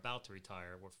or were about to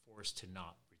retire, were forced to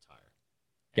not retire.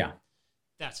 And yeah.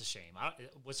 That's a shame.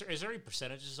 Is there any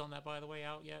percentages on that, by the way,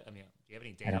 out yet? I mean, do you have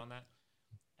any data on that?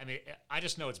 I mean, I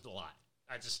just know it's a lot.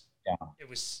 It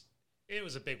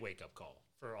was a big wake-up call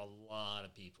for a lot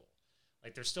of people.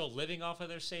 Like they're still living off of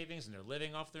their savings and they're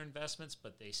living off their investments,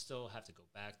 but they still have to go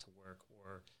back to work.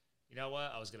 Or, you know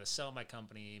what? I was going to sell my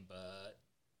company, but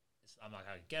I'm not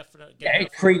going to get for it.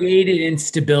 It created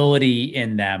instability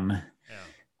in them.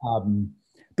 Yeah.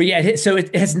 But yeah, so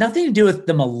it has nothing to do with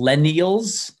the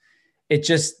millennials. It's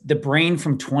just the brain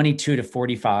from 22 to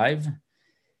 45.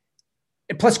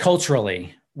 Plus,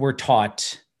 culturally, we're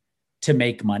taught to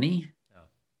make money.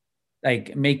 Yeah.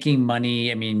 Like making money,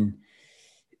 I mean,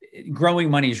 growing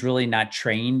money is really not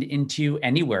trained into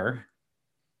anywhere,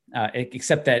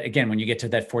 except that, again, when you get to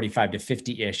that 45 to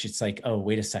 50-ish, it's like, oh,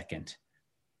 wait a second.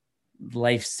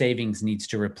 Life savings needs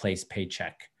to replace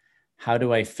paycheck. How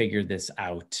do I figure this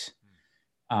out?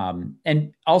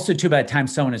 And also, too, by the time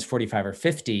someone is 45 or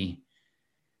 50,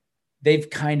 they've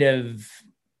kind of,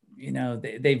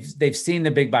 they've seen the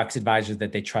big box advisor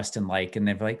that they trust and like, and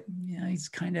they're like, yeah, he's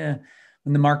kind of,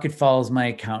 when the market falls, my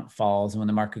account falls. And when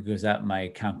the market goes up, my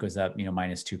account goes up,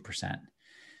 minus 2%.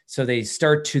 So they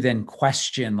start to then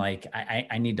question, like,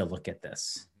 I need to look at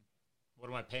this. What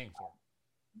am I paying for?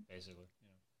 Basically.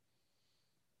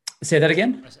 Say that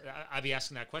again? I'd be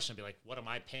asking that question. I'd be like, what am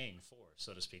I paying for,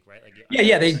 so to speak, right? Like,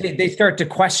 yeah. They start to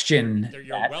question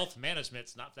your wealth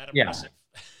management's not that impressive.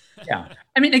 Yeah.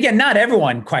 I mean, again, not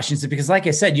everyone questions it because, like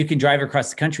I said, you can drive across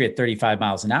the country at 35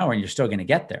 miles an hour and you're still going to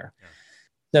get there. Yeah.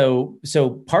 So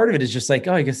part of it is just like,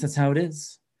 oh, I guess that's how it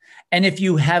is. And if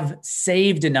you have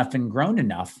saved enough and grown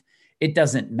enough, it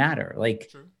doesn't matter. Like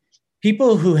True.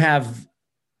 People who have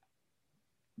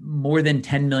more than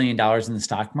 $10 million in the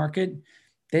stock market,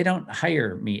 they don't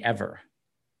hire me ever.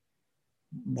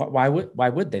 Why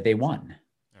would they? They won.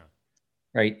 Yeah.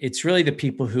 Right. It's really the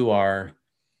people who are,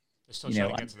 they're still trying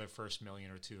to get to their first million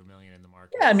or 2 million in the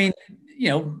market. Yeah. I mean,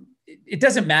 it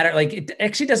doesn't matter. Like it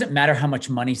actually doesn't matter how much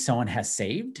money someone has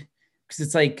saved. Cause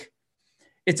it's like,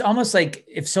 it's almost like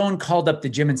if someone called up the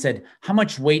gym and said, how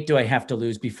much weight do I have to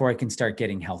lose before I can start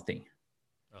getting healthy?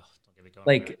 Oh, don't get me going.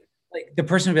 Like the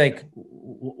person would be like,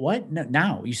 what? No,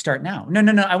 now you start now. No.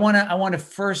 I want to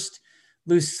first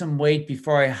lose some weight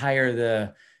before I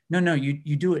hire no,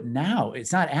 you do it now.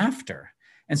 It's not after.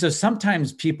 And so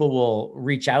sometimes people will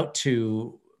reach out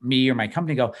to me or my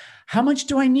company, go, how much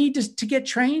do I need to get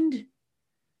trained?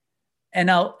 And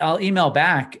I'll email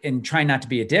back and try not to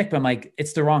be a dick, but I'm like,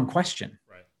 it's the wrong question.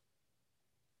 Right.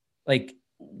 Like,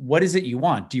 what is it you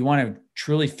want? Do you want to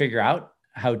truly figure out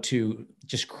how to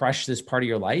just crush this part of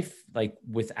your life, like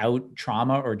without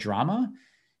trauma or drama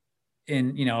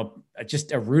in,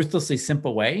 just a ruthlessly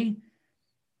simple way?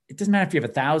 It doesn't matter if you have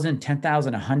 1,000,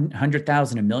 10,000,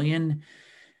 100,000, a million.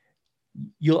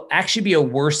 You'll actually be a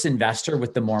worse investor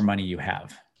with the more money you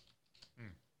have.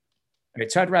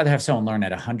 Right. So I'd rather have someone learn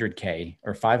at 100K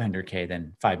or 500K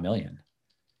than 5 million.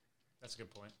 That's a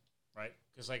good point, right?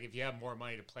 Because like if you have more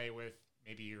money to play with,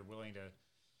 maybe you're willing to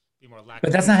be more lax.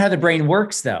 But that's not how the brain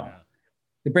works, though. Yeah.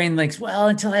 The brain thinks, well,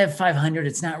 until I have 500,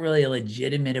 it's not really a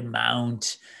legitimate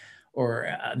amount, or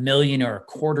a million or a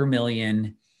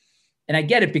 250,000. And I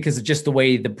get it because of just the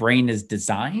way the brain is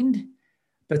designed.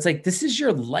 But it's like, this is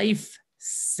your life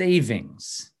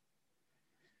savings.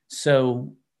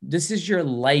 So this is your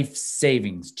life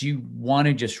savings. Do you want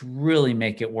to just really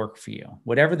make it work for you?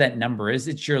 Whatever that number is,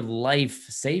 it's your life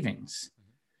savings,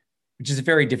 which is a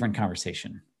very different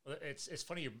conversation. Well, it's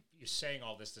funny you're saying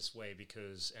all this way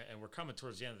because, and we're coming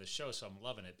towards the end of the show, so I'm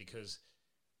loving it because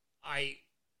in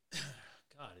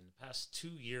the past 2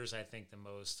 years, I think the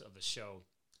most of the show,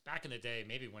 back in the day,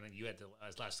 maybe when you had the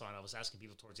last on, I was asking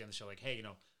people towards the end of the show, like, hey,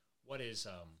 what are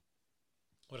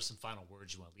some final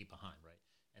words you want to leave behind, right?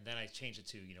 And then I changed it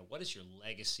to, what is your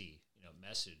legacy,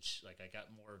 message? Like I got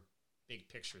more big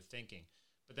picture thinking.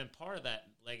 But then part of that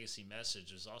legacy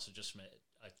message is also just from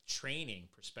a training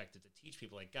perspective to teach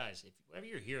people, like, guys, if whatever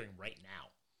you're hearing right now,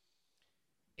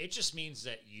 it just means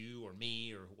that you or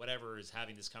me or whatever is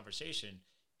having this conversation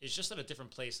is just at a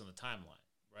different place on the timeline,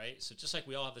 right? So just like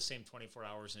we all have the same 24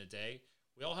 hours in a day,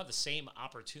 we all have the same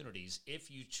opportunities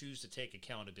if you choose to take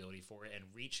accountability for it and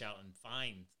reach out and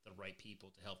find the right people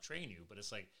to help train you. But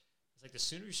it's like the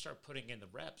sooner you start putting in the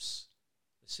reps,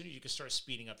 the sooner you can start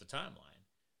speeding up the timeline.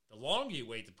 The longer you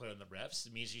wait to put in the reps,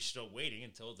 it means you're still waiting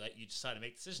until that you decide to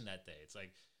make a decision that day. It's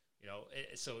like,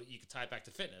 so you can tie it back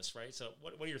to fitness, right? So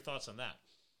what are your thoughts on that?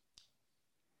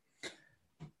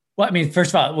 Well, I mean,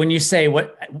 first of all, when you say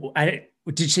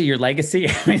did you say your legacy?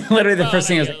 I mean, literally the first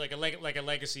thing is like a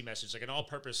legacy message, like an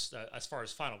all-purpose as far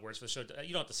as final words for the show.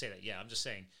 You don't have to say that. Yeah, I'm just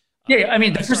saying. Yeah, I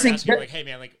mean, the first thing, like, hey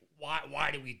man, like why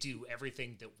do we do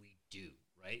everything that we do,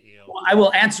 right? Well, I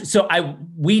will answer. So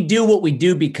we do what we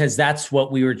do because that's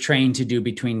what we were trained to do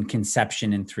between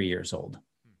conception and 3 years old.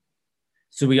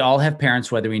 So we all have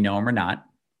parents, whether we know them or not.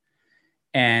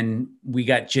 And we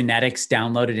got genetics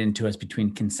downloaded into us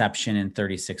between conception and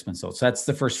 36 months old. So that's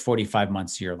the first 45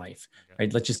 months of your life,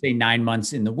 right? Let's just say 9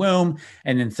 months in the womb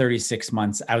and then 36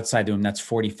 months outside the womb. That's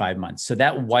 45 months. So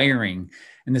that wiring,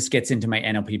 and this gets into my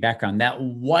NLP background, that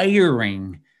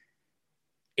wiring,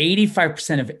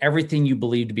 85% of everything you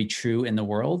believe to be true in the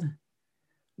world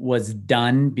was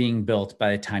done being built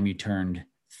by the time you turned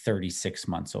 36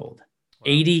 months old.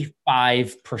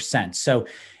 85%. So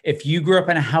if you grew up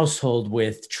in a household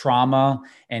with trauma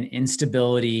and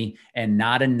instability and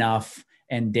not enough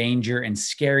and danger and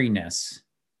scariness,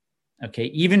 okay,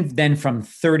 even then from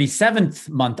 37th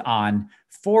month on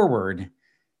forward,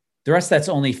 the rest of that's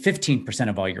only 15%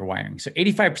 of all your wiring. So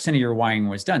 85% of your wiring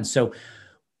was done. So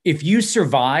if you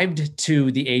survived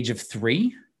to the age of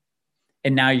 3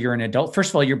 and now you're an adult,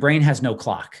 first of all, your brain has no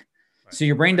clock. So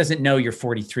your brain doesn't know you're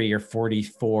 43 or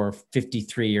 44,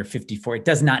 53 or 54. It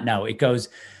does not know. It goes,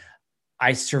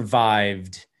 I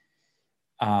survived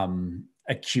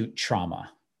acute trauma,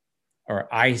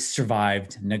 or I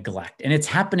survived neglect. And it's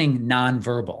happening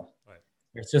nonverbal.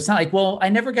 Right. So it's not like, well, I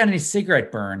never got any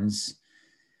cigarette burns.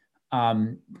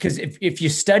 Because if you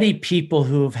study people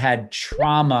who have had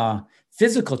trauma,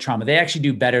 physical trauma, they actually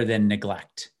do better than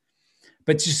neglect.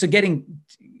 But just so getting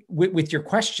with your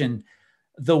question,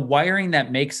 the wiring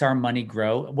that makes our money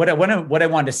grow. What I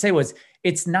wanted to say was,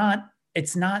 it's not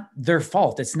their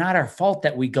fault. It's not our fault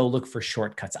that we go look for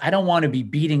shortcuts. I don't want to be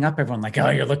beating up everyone like, oh,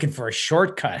 you're looking for a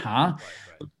shortcut, huh?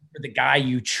 Right. For the guy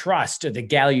you trust or the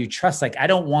gal you trust. Like, I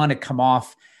don't want to come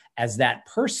off as that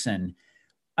person.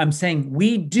 I'm saying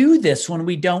we do this when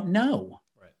we don't know.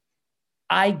 Right.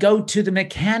 I go to the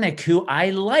mechanic who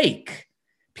I like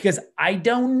because I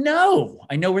don't know.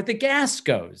 I know where the gas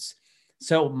goes.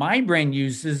 So my brain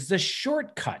uses the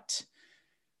shortcut,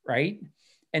 right?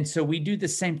 And so we do the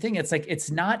same thing. It's like, it's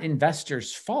not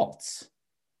investors' faults,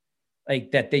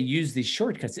 like that they use these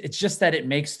shortcuts. It's just that it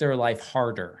makes their life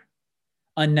harder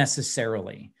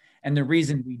unnecessarily. And the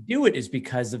reason we do it is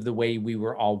because of the way we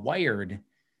were all wired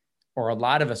or a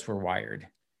lot of us were wired,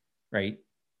 right?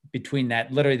 Between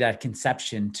that, literally that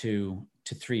conception to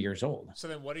 3 years old. So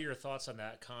then what are your thoughts on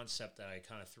that concept that I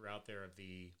kind of threw out there of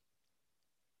the,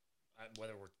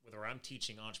 whether I'm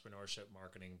teaching entrepreneurship,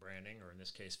 marketing, branding, or in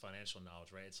this case, financial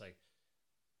knowledge, right? It's like,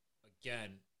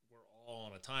 again, we're all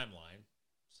on a timeline.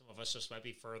 Some of us just might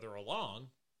be further along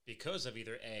because of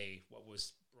either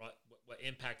what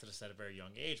impacted us at a very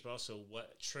young age, but also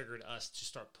what triggered us to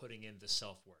start putting in the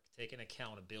self-work, taking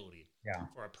accountability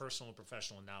for our personal and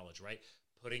professional knowledge, right?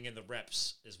 Putting in the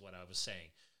reps is what I was saying.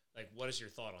 Like, what is your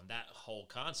thought on that whole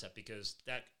concept? Because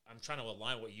that, I'm trying to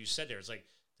align what you said there. It's like,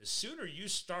 the sooner you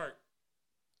start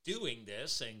doing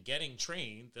this and getting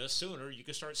trained, the sooner you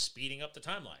can start speeding up the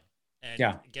timeline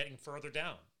and getting further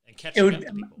down and catching up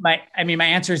to people. My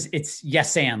answer is it's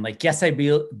yes and. Like, yes, I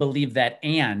believe that,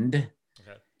 and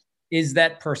is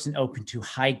that person open to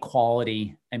high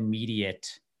quality,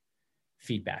 immediate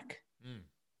feedback?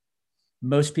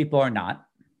 Most people are not.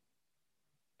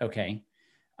 Okay.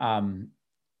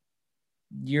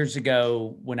 Years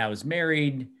ago when I was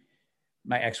married,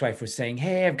 my ex-wife was saying,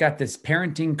 hey, I've got this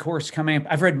parenting course coming up.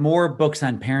 I've read more books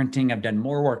on parenting. I've done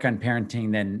more work on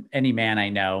parenting than any man I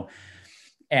know.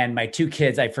 And my 2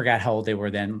 kids, I forgot how old they were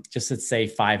then, just let's say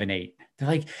 5 and 8. They're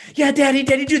like, yeah, daddy,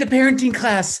 do the parenting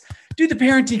class. Do the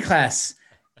parenting class.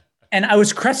 And I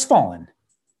was crestfallen.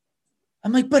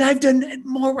 I'm like, but I've done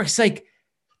more work. It's like,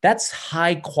 that's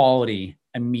high quality,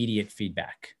 immediate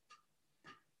feedback.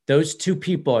 Those 2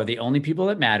 people are the only people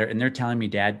that matter. And they're telling me,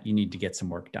 Dad, you need to get some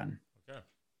work done. Okay.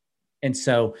 And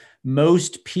so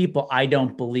most people, I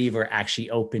don't believe, are actually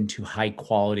open to high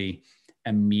quality,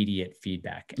 immediate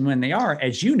feedback. And when they are,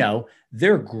 as you know,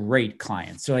 they're great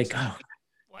clients. They're like, oh.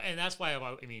 Well, and that's why,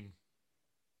 I mean,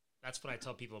 that's what I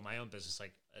tell people in my own business.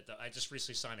 Like, I just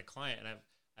recently signed a client, and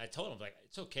I told them, like,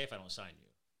 it's okay if I don't sign you.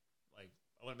 Like,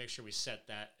 I want to make sure we set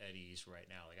that at ease right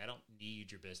now. Like, I don't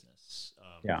need your business.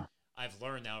 I've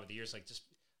learned now over the years, like, just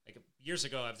like years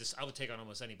ago, I would take on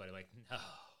almost anybody. Like, no,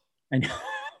 I know.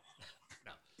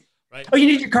 no, right? Oh, you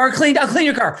need your car cleaned? I'll clean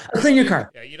your car. I'll clean your car.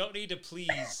 Yeah, you don't need to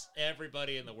please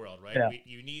everybody in the world, right? Yeah.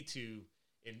 You need to,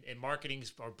 in marketing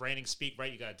or branding speak,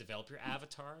 right? You got to develop your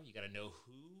avatar. You got to know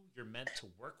who you're meant to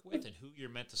work with and who you're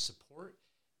meant to support,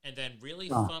 and then really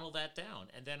funnel that down.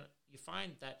 And then you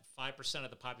find that 5% of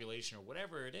the population or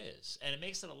whatever it is, and it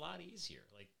makes it a lot easier.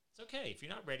 Like, it's okay if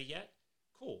you're not ready yet.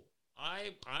 Cool.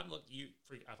 If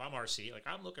I'm RC, like,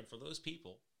 I'm looking for those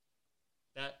people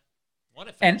that want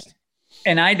it fast.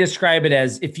 And I describe it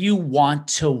as, if you want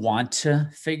to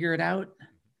figure it out,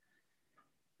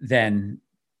 then,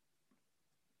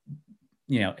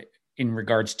 you know, in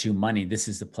regards to money, this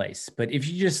is the place. But if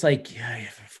you just like,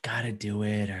 I've got to do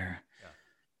it, or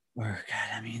God,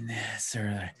 I mean this, or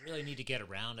I really need to get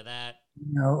around to that.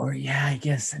 Or I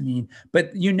guess, I mean,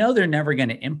 but they're never going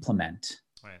to implement.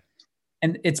 Right.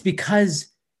 And it's because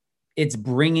it's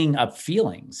bringing up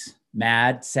feelings: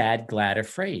 mad, sad, glad,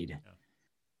 afraid. Yeah.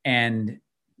 And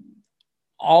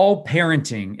all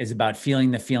parenting is about feeling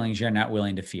the feelings you're not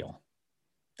willing to feel.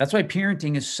 That's why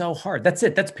parenting is so hard. That's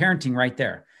it. That's parenting right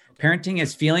there. Okay. Parenting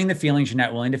is feeling the feelings you're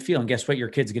not willing to feel. And guess what your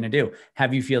kid's going to do?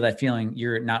 Have you feel that feeling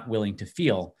you're not willing to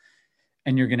feel.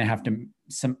 And you're going to have to,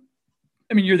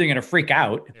 you're going to freak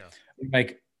out. Yeah.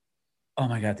 Like, oh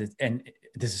my God.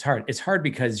 This is hard. It's hard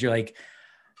because you're like,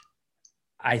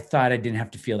 I thought I didn't have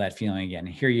to feel that feeling again.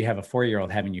 Here you have a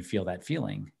 4-year-old having you feel that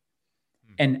feeling.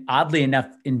 And oddly enough,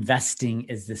 investing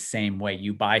is the same way.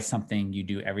 You buy something, you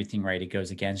do everything right, it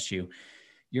goes against you.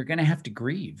 You're going to have to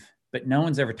grieve. But no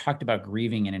one's ever talked about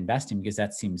grieving and investing because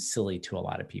that seems silly to a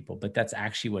lot of people. But that's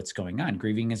actually what's going on.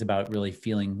 Grieving is about really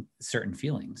feeling certain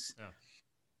feelings.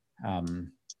 Yeah.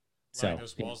 So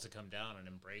those walls to come down and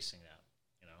embracing that,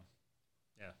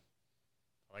 Yeah.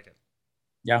 I like it.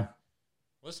 Yeah.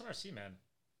 Well, listen, RC, man,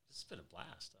 this has been a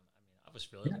blast. I was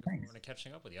really looking forward to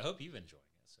catching up with you. I hope you've enjoyed it.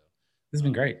 This has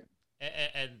been great.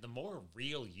 And the more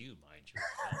real you, mind you,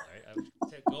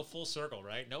 right? Go full circle,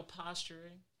 right? No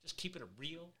posturing. Just keep it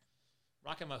real.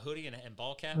 Rocking my hoodie and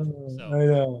ball cap. So, I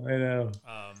know.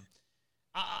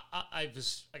 I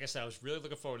was, like I said, I was really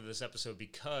looking forward to this episode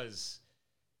because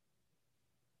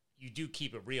you do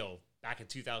keep it real back in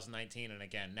 2019. And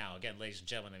again, ladies and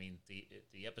gentlemen,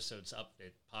 the episodes up,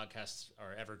 the podcasts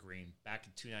are evergreen back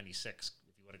in 296.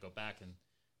 If you want to go back and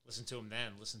listen to them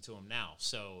then, listen to them now.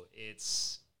 So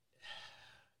it's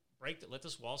let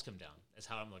those walls come down is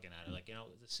how I'm looking at it. Like,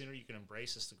 the sooner you can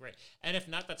embrace this, the great. And if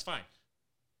not, that's fine.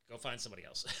 Go find somebody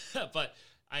else. But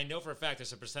I know for a fact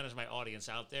there's a percentage of my audience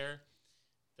out there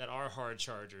that are hard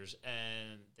chargers,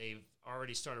 and they've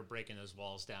already started breaking those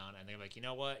walls down. And they're like, you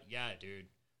know what? Yeah, dude.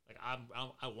 Like,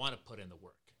 I want to put in the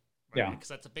work. Right? Yeah. Because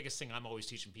that's the biggest thing I'm always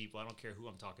teaching people. I don't care who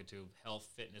I'm talking to, health,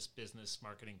 fitness, business,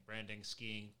 marketing, branding,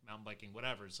 skiing, mountain biking,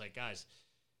 whatever. It's like, guys,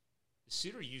 the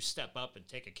sooner you step up and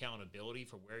take accountability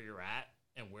for where you're at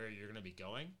and where you're going to be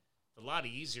going, the lot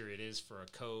easier it is for a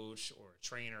coach or a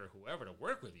trainer or whoever to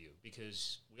work with you,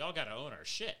 because we all got to own our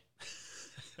shit.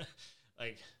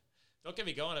 Like, don't get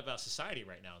me going about society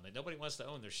right now. Like, nobody wants to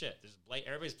own their shit.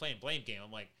 Everybody's playing blame game.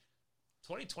 I'm like,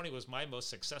 2020 was my most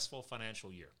successful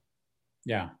financial year.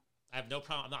 Yeah. I have no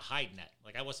problem. I'm not hiding that.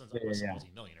 Like, I wasn't a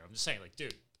multi-millionaire. I'm just saying, like,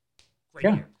 dude, great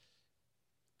year.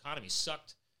 Economy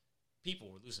sucked.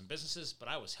 People were losing businesses, but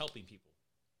I was helping people.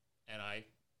 And I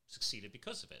succeeded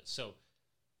because of it. So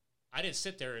I didn't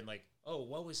sit there and like, oh,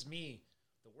 woe is me.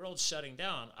 The world's shutting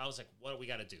down. I was like, what do we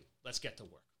got to do? Let's get to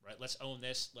work, right? Let's own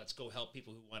this. Let's go help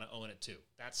people who want to own it too.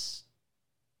 That's...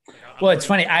 Like, well, it's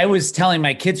funny. I was telling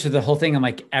my kids for the whole thing, I'm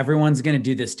like, everyone's going to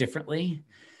do this differently.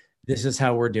 This is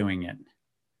how we're doing it.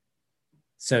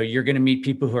 So you're going to meet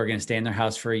people who are going to stay in their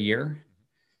house for a year.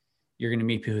 You're going to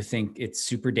meet people who think it's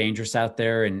super dangerous out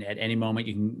there, and at any moment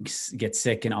you can get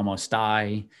sick and almost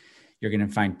die. You're going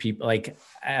to find people like,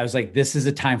 I was like, this is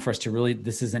a time for us to really,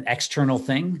 this is an external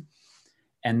thing.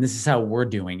 And this is how we're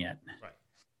doing it.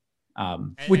 Right.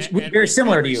 Which very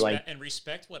similar to you. Like, and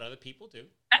respect what other people do.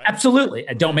 Right? Absolutely.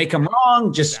 Don't make them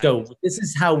wrong. Just go, this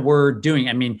is how we're doing.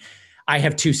 I mean, I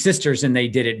have two sisters and they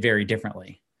did it very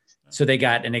differently. So they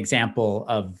got an example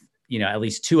of, at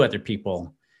least two other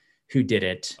people who did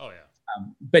it. Oh yeah.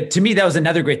 But to me, that was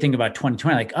another great thing about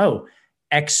 2020. Like,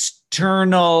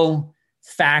 external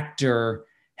factor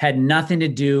had nothing to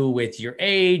do with your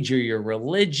age or your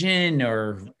religion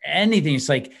or anything. It's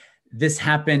like, this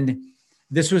happened.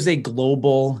 This was a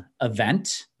global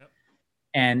event. Yep.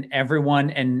 And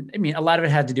a lot of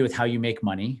it had to do with how you make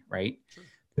money, right?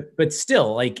 Sure. But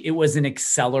still, like, it was an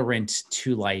accelerant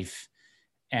to life.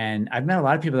 And I've met a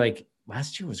lot of people like,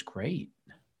 last year was great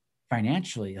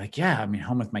financially. Like, yeah, I mean,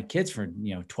 home with my kids for,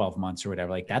 12 months or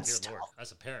whatever. Like, that's tough. Lord,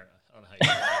 as a parent, I don't know how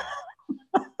you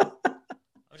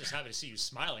I'm just happy to see you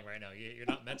smiling right now. You're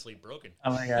not mentally broken.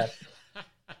 Oh my God.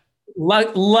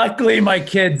 Luckily, my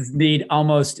kids need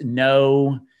almost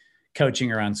no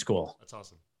coaching around school. That's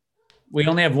awesome. We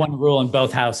only have one rule in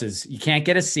both houses. You can't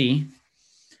get a C.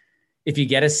 If you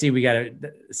get a C,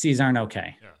 C's aren't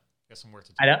okay. Yeah, got some work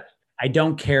to do. I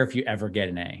don't care if you ever get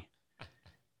an A,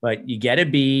 but you get a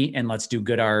B, and let's do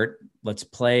good art. Let's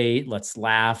play. Let's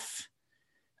laugh.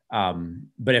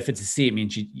 But if it's a C, it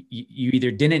means you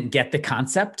either didn't get the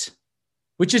concept,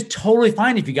 which is totally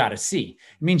fine if you got a C.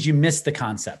 It means you missed the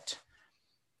concept,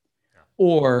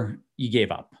 or you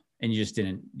gave up and you just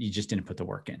didn't put the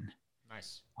work in.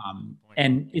 Nice.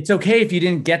 And it's okay if you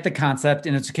didn't get the concept,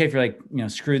 and it's okay if you're like,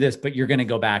 screw this, but you're going to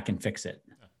go back and fix it.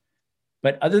 Yeah.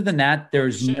 But other than that,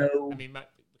 there's no. I mean,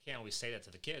 we can't always say that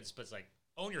to the kids, but it's like,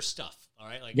 own your stuff. All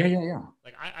right. Like, yeah.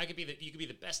 Like you could be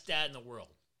the best dad in the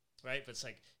world. Right. But it's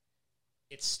like,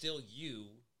 it's still you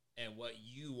and what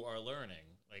you are learning.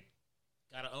 Like,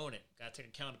 got to own it. Got to take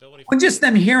accountability. Well, just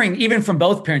them hearing, even from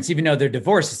both parents, even though they're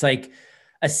divorced, it's like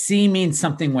a C means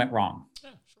something went wrong.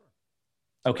 Yeah, sure.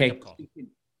 Okay.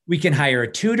 We can hire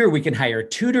a tutor. We can hire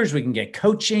tutors. We can get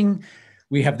coaching.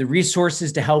 We have the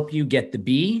resources to help you get the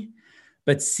B.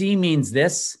 But C means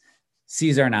this.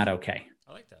 C's are not okay.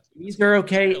 I like that. C's are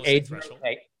okay. A's are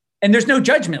okay. And there's no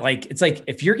judgment. Like, it's like,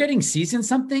 if you're getting C's in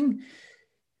something,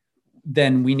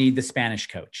 then we need the Spanish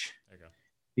coach. There you go.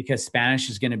 Because Spanish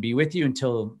is going to be with you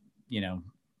until,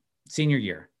 senior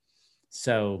year.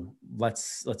 So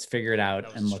let's figure it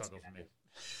out. And let's.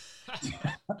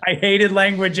 I hated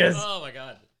languages. Oh my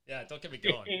God. Yeah. Don't get me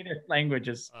going. I hated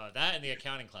languages. That and the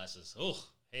accounting classes. Oh,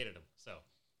 hated them. So,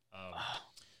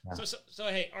 yeah. So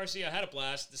hey, RC, I had a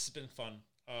blast. This has been fun.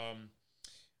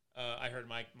 I heard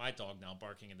my dog now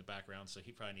barking in the background, so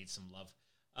he probably needs some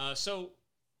love. So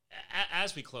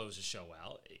as we close the show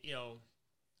out,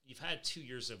 you've had 2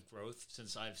 years of growth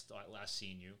since I've last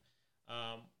seen you.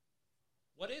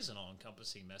 What is an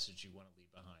all-encompassing message you want to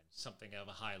leave behind? Something of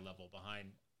a high level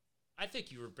behind. I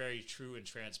think you were very true and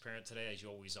transparent today, as you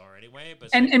always are anyway. But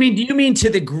I mean, do you mean to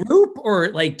the group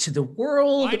or like to the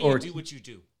world? Why do you do what you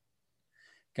do?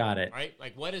 Got it. Right?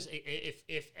 Like, what is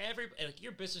if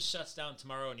your business shuts down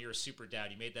tomorrow and you're a super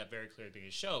dad? You made that very clear at the beginning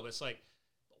of the show. But it's like,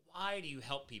 why do you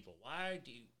help people? Why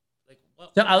do you like?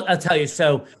 What? So I'll tell you.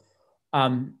 So,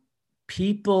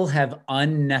 people have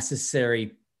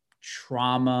unnecessary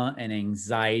trauma and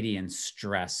anxiety and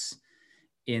stress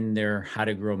in their how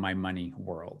to grow my money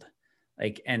world.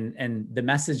 Like, and the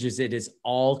message is, it is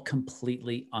all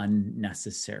completely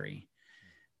unnecessary.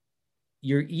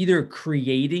 You're either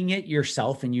creating it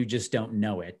yourself and you just don't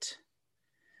know it,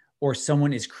 or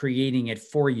someone is creating it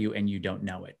for you and you don't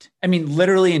know it. I mean,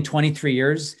 literally in 23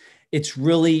 years, it's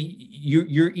really,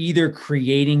 you're either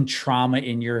creating trauma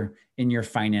in your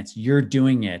finance, you're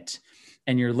doing it,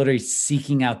 and you're literally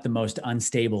seeking out the most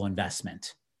unstable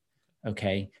investment.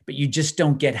 Okay. But you just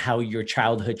don't get how your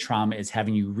childhood trauma is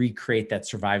having you recreate that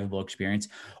survivable experience.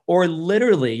 Or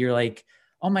literally you're like,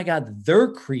 oh my God,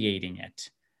 they're creating it,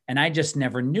 and I just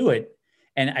never knew it.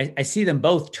 And I see them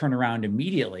both turn around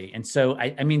immediately. And so,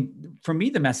 I mean, for me,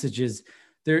 the message is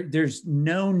there's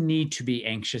no need to be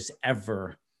anxious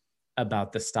ever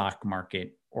about the stock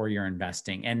market or your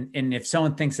investing. And if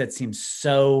someone thinks that seems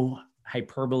so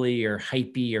hyperbole or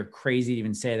hypey or crazy to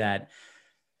even say that,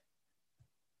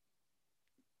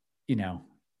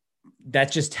 that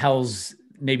just tells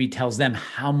them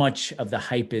how much of the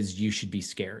hype is you should be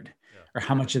scared, or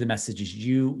how much of the message is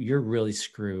you're really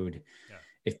screwed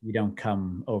if you don't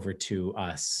come over to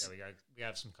us. Yeah, we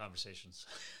have some conversations.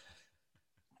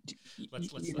 let's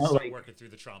start working through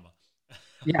the trauma.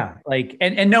 Yeah.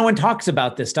 And no one talks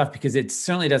about this stuff because it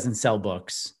certainly doesn't sell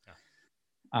books.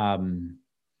 Yeah.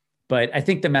 But I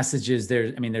think the message is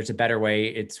there's a better way.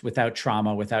 It's without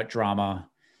trauma, without drama,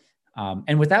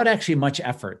 and without actually much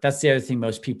effort. That's the other thing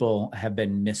most people have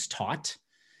been mistaught,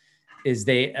 is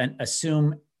they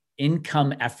assume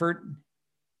income effort,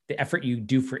 the effort you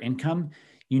do for income,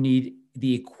 you need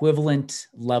the equivalent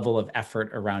level of effort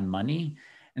around money.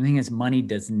 And the thing is, money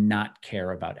does not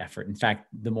care about effort. In fact,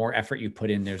 the more effort you put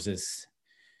in, there's this,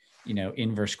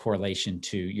 inverse correlation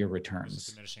to your returns.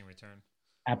 Diminishing return.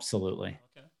 Absolutely.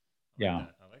 Okay. I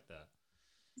like that.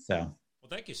 So. Well,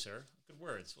 thank you, sir. Good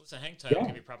words. Well, listen, hang tight. I'll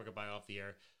give you a proper goodbye off the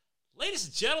air. Ladies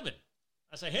and gentlemen,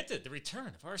 as I hinted, the return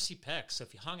of RC Peck. So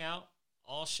if you hung out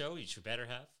all show, you should better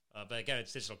have. But again,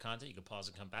 it's digital content. You can pause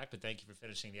and come back. But thank you for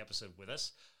finishing the episode with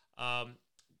us.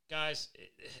 Guys,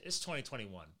 it's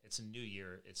 2021. It's a new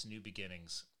year. It's new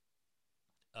beginnings.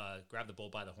 Grab the bull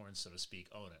by the horns, so to speak.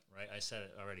 Own it, right? I said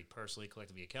it already, personally,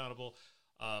 collectively accountable.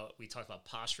 We talked about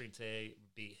posturing today.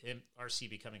 RC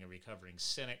becoming a recovering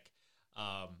cynic.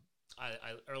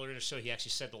 Earlier in the show, he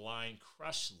actually said the line,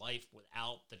 crush life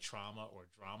without the trauma or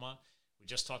drama. We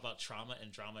just talked about trauma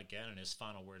and drama again in his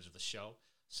final words of the show.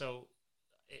 So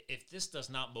if this does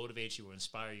not motivate you or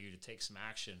inspire you to take some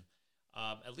action,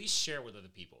 at least share it with other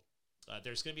people.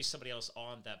 There's going to be somebody else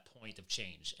on that point of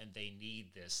change, and they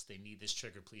need this. They need this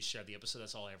trigger. Please share the episode.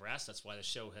 That's all I ever ask. That's why the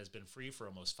show has been free for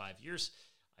almost 5 years.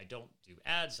 I don't do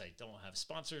ads. I don't have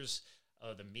sponsors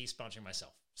other than me sponsoring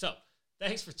myself. So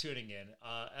thanks for tuning in.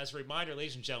 As a reminder,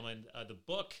 ladies and gentlemen, the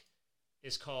book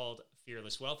is called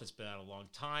Fearless Wealth. It's been out a long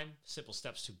time. Simple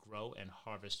steps to grow and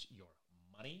harvest your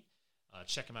money.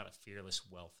 Check them out at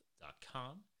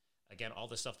fearlesswealth.com. Again, all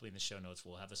the stuff will be in the show notes.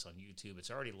 We'll have this on YouTube.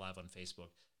 It's already live on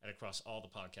Facebook and across all the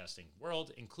podcasting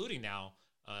world, including now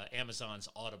Amazon's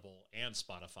Audible and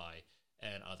Spotify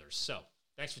and others. So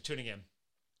thanks for tuning in.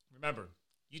 Remember,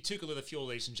 you too can live the fuel,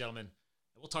 ladies and gentlemen.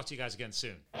 We'll talk to you guys again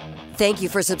soon. Thank you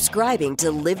for subscribing to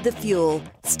Live the Fuel.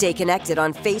 Stay connected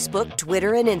on Facebook,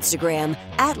 Twitter, and Instagram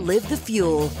at Live the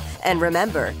Fuel. And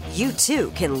remember, you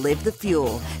too can live the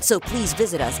fuel. So please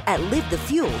visit us at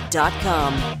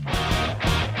livethefuel.com.